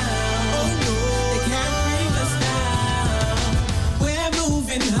us down. Oh no, they can't bring us down. We're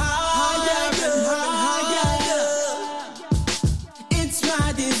moving higher and higher. It's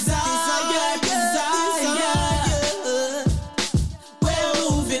my desire, desire. We're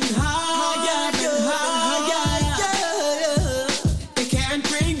moving higher and higher. They can't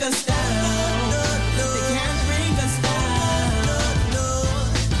bring us down. They can't bring us down.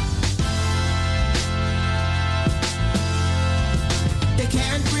 They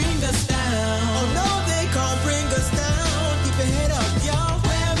can't bring us down. Oh no, they can't bring us down. Keep your head up, y'all.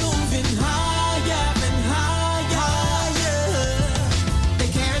 We're moving higher and higher. They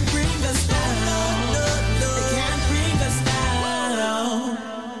can't bring us down. They can't bring us down.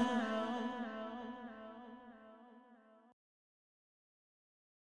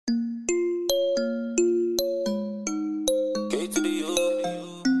 K to the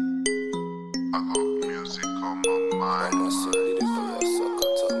U. I got music on my mind. I'm a city, this is a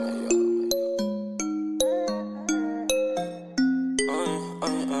sucker, tell me,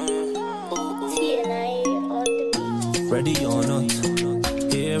 Ready or not,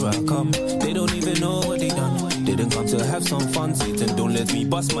 here I come. They don't even know what they done. Didn't come to have some fun, Satan. Don't let me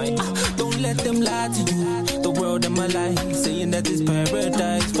bust my don't let them lie to you. The world and my life, saying that it's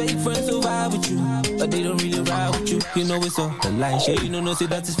paradise. Fake friends who ride with you, but they don't really ride with you. You know it's all the lie. Shit, you know, no, say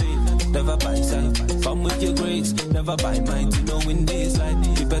that is fake. Never by sight. Come with your grace, never by might. You know in this life,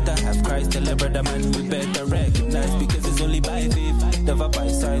 you better have Christ. Tell a brother man, we better recognize. Because it's only by faith, never by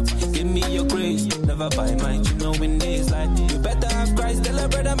sight. Give me your grace, never by might. You know in this life, you better have Christ. Tell a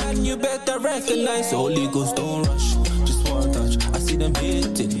brother man, you better recognize. Holy Ghost, don't rush, just one touch. I see them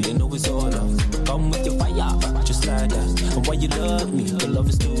hitting, they know it's all love. Come with your fire, just like that. And why you love me, the love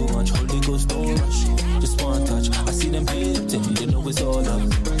is too much. Holy Ghost, don't rush, just one touch. I see them hitting, they know it's all love.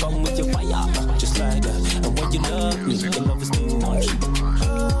 Come with your fire, just like that. And why you love me, the love is too much.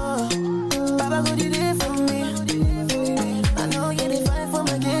 Baba, go there for me. I know you're the fight for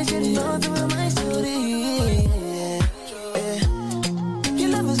my case, you're the author of my story. Your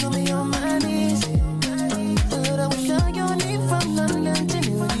love is on me on my knees. Lord, I wish I could leave from London to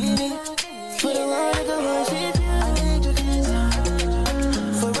New Delhi. But I wanna go worship you. I need your kiss,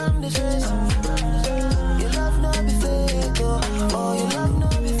 for I'm the first. Your love not be fake, oh your love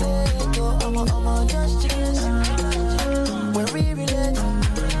not be fake, oh I'm just chickens. When we relate,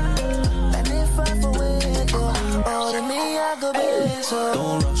 and if I forward, oh to me I go back, so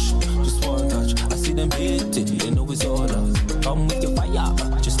don't rush, just one touch. I see them hitting, they know it's all love. Come with your fire,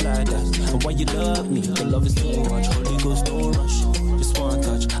 just like that. And why you love me, the love is too much. Holy Ghost, don't rush, just one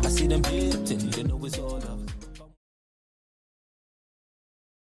touch. I see them hitting, they know it's all love.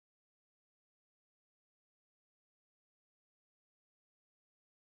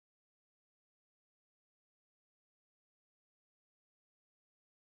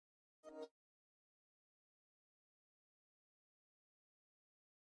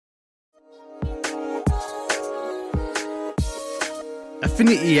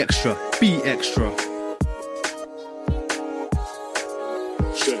 Affinity Extra, be extra.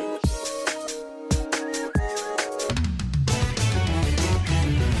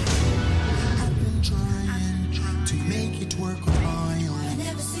 To make it work on my own. I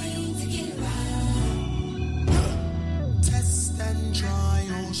never seem to get it right. Test and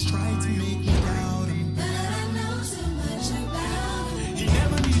trials try to make me doubt him. But I know too much about him. He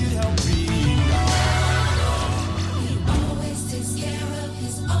never needed help being down. He always takes care of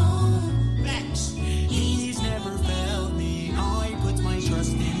his own.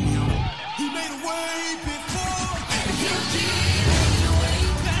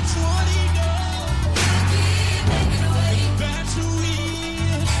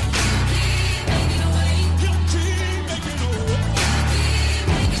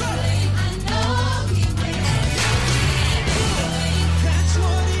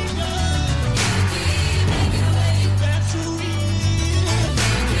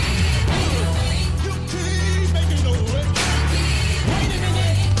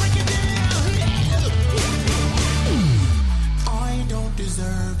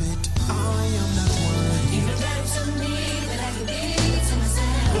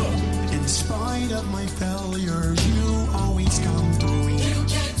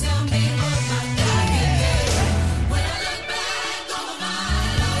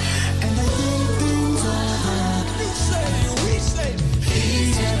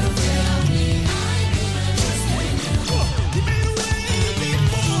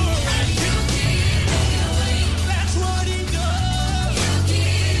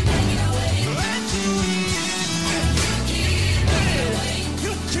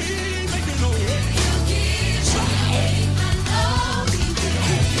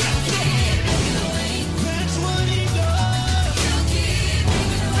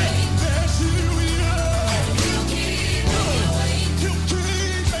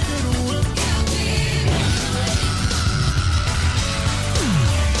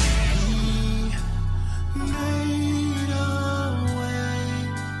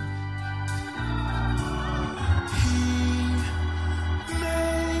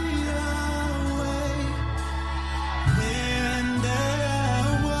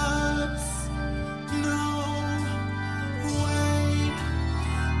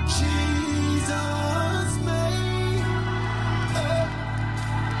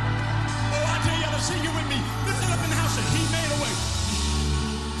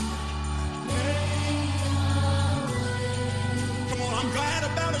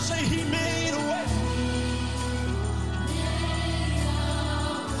 about and say he made a way.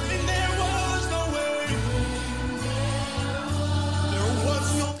 And there was no way. There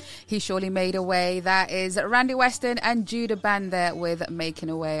was no. He surely made a way. That is Randy Weston and Judah Band there with Making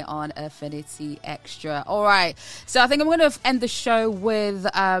a Way on Affinity Extra. All right. So I think I'm going to end the show with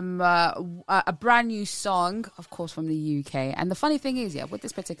a brand new song, of course, from the UK. And the funny thing is, with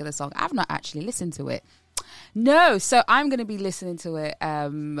this particular song, I've not actually listened to it. No. So I'm going to be listening to it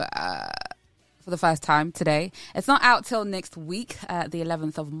for the first time today. It's not out till next week, the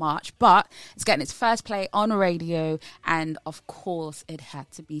 11th of March, but it's getting its first play on radio, and of course it had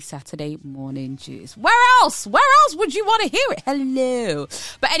to be Saturday Morning Juice. Where else would you want to hear it? Hello.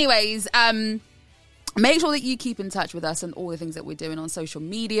 But anyways, make sure that you keep in touch with us and all the things that we're doing on social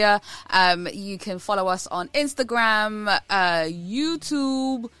media. You can follow us on Instagram,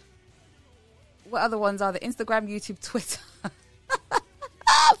 YouTube. What other ones are there? Instagram, YouTube, Twitter.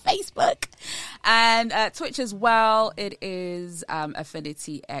 Facebook and Twitch as well. It is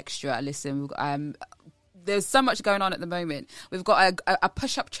Affinity Extra. Listen, there's so much going on at the moment. We've got a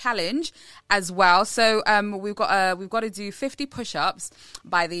push-up challenge as well. So we've got to do 50 push-ups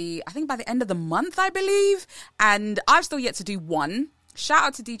by the end of the month, I believe. And I've still yet to do one. Shout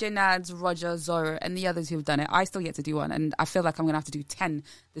out to DJ Nads, Roger, Zora, and the others who've done it. I still yet to do one, and I feel like I'm going to have to do 10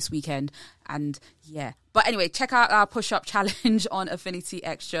 this weekend. And yeah. But anyway, check out our push-up challenge on Affinity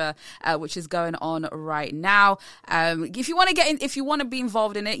Extra, which is going on right now. If you want to get in, if you want to be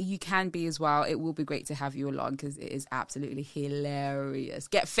involved in it, you can be as well. It will be great to have you along because it is absolutely hilarious.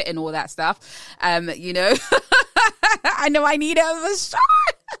 Get fit and all that stuff. You know, I know I need it as a start.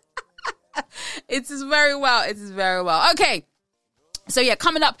 It is very well. Okay. So yeah,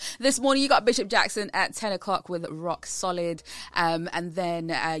 coming up this morning, you got Bishop Jackson at 10 o'clock with Rock Solid. And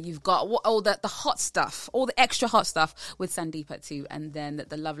then you've got all the hot stuff, all the extra hot stuff with Sandeep at 2. And then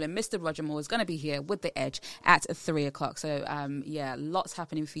the lovely Mr. Roger Moore is going to be here with The Edge at 3 o'clock. So yeah, lots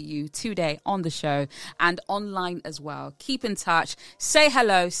happening for you today on the show and online as well. Keep in touch. Say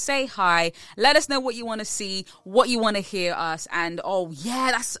hello. Say hi. Let us know what you want to see, what you want to hear us. And oh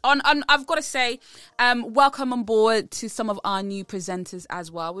yeah, that's on I've got to say, welcome on board to some of our new presenters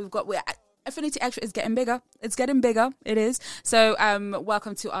as well. Affinity Extra is getting bigger. It's getting bigger. It is. So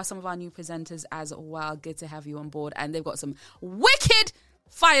welcome to some of our new presenters as well. Good to have you on board. And they've got some wicked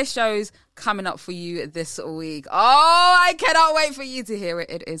fire shows coming up for you this week. Oh, I cannot wait for you to hear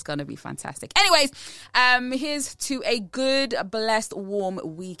it. It is going to be fantastic. Anyways, here's to a good, blessed, warm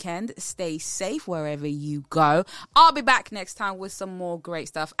weekend. Stay safe wherever you go. I'll be back next time with some more great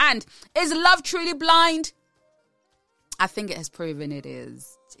stuff. And is love truly blind? I think it has proven it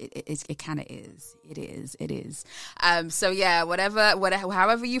is. It kind of is. It is. So yeah, whatever,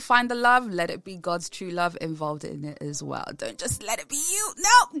 however you find the love, let it be God's true love involved in it as well. Don't just let it be you.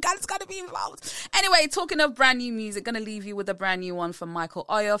 No, God's got to be involved. Anyway, talking of brand new music, gonna leave you with a brand new one from Michael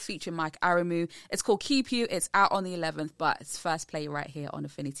Oyo featuring Mike Aramu. It's called Keep You. It's out on the 11th, but it's first play right here on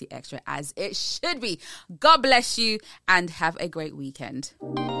Affinity Extra, as it should be. God bless you and have a great weekend.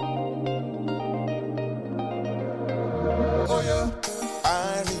 Oh yeah,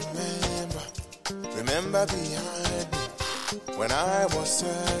 I remember behind me when I was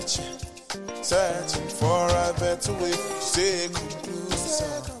searching for a better way to stay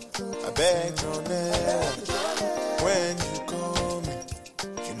conclusive. I begged your name when you call me.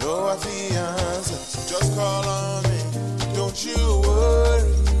 You know I feel answer, so just call on me. Don't you worry.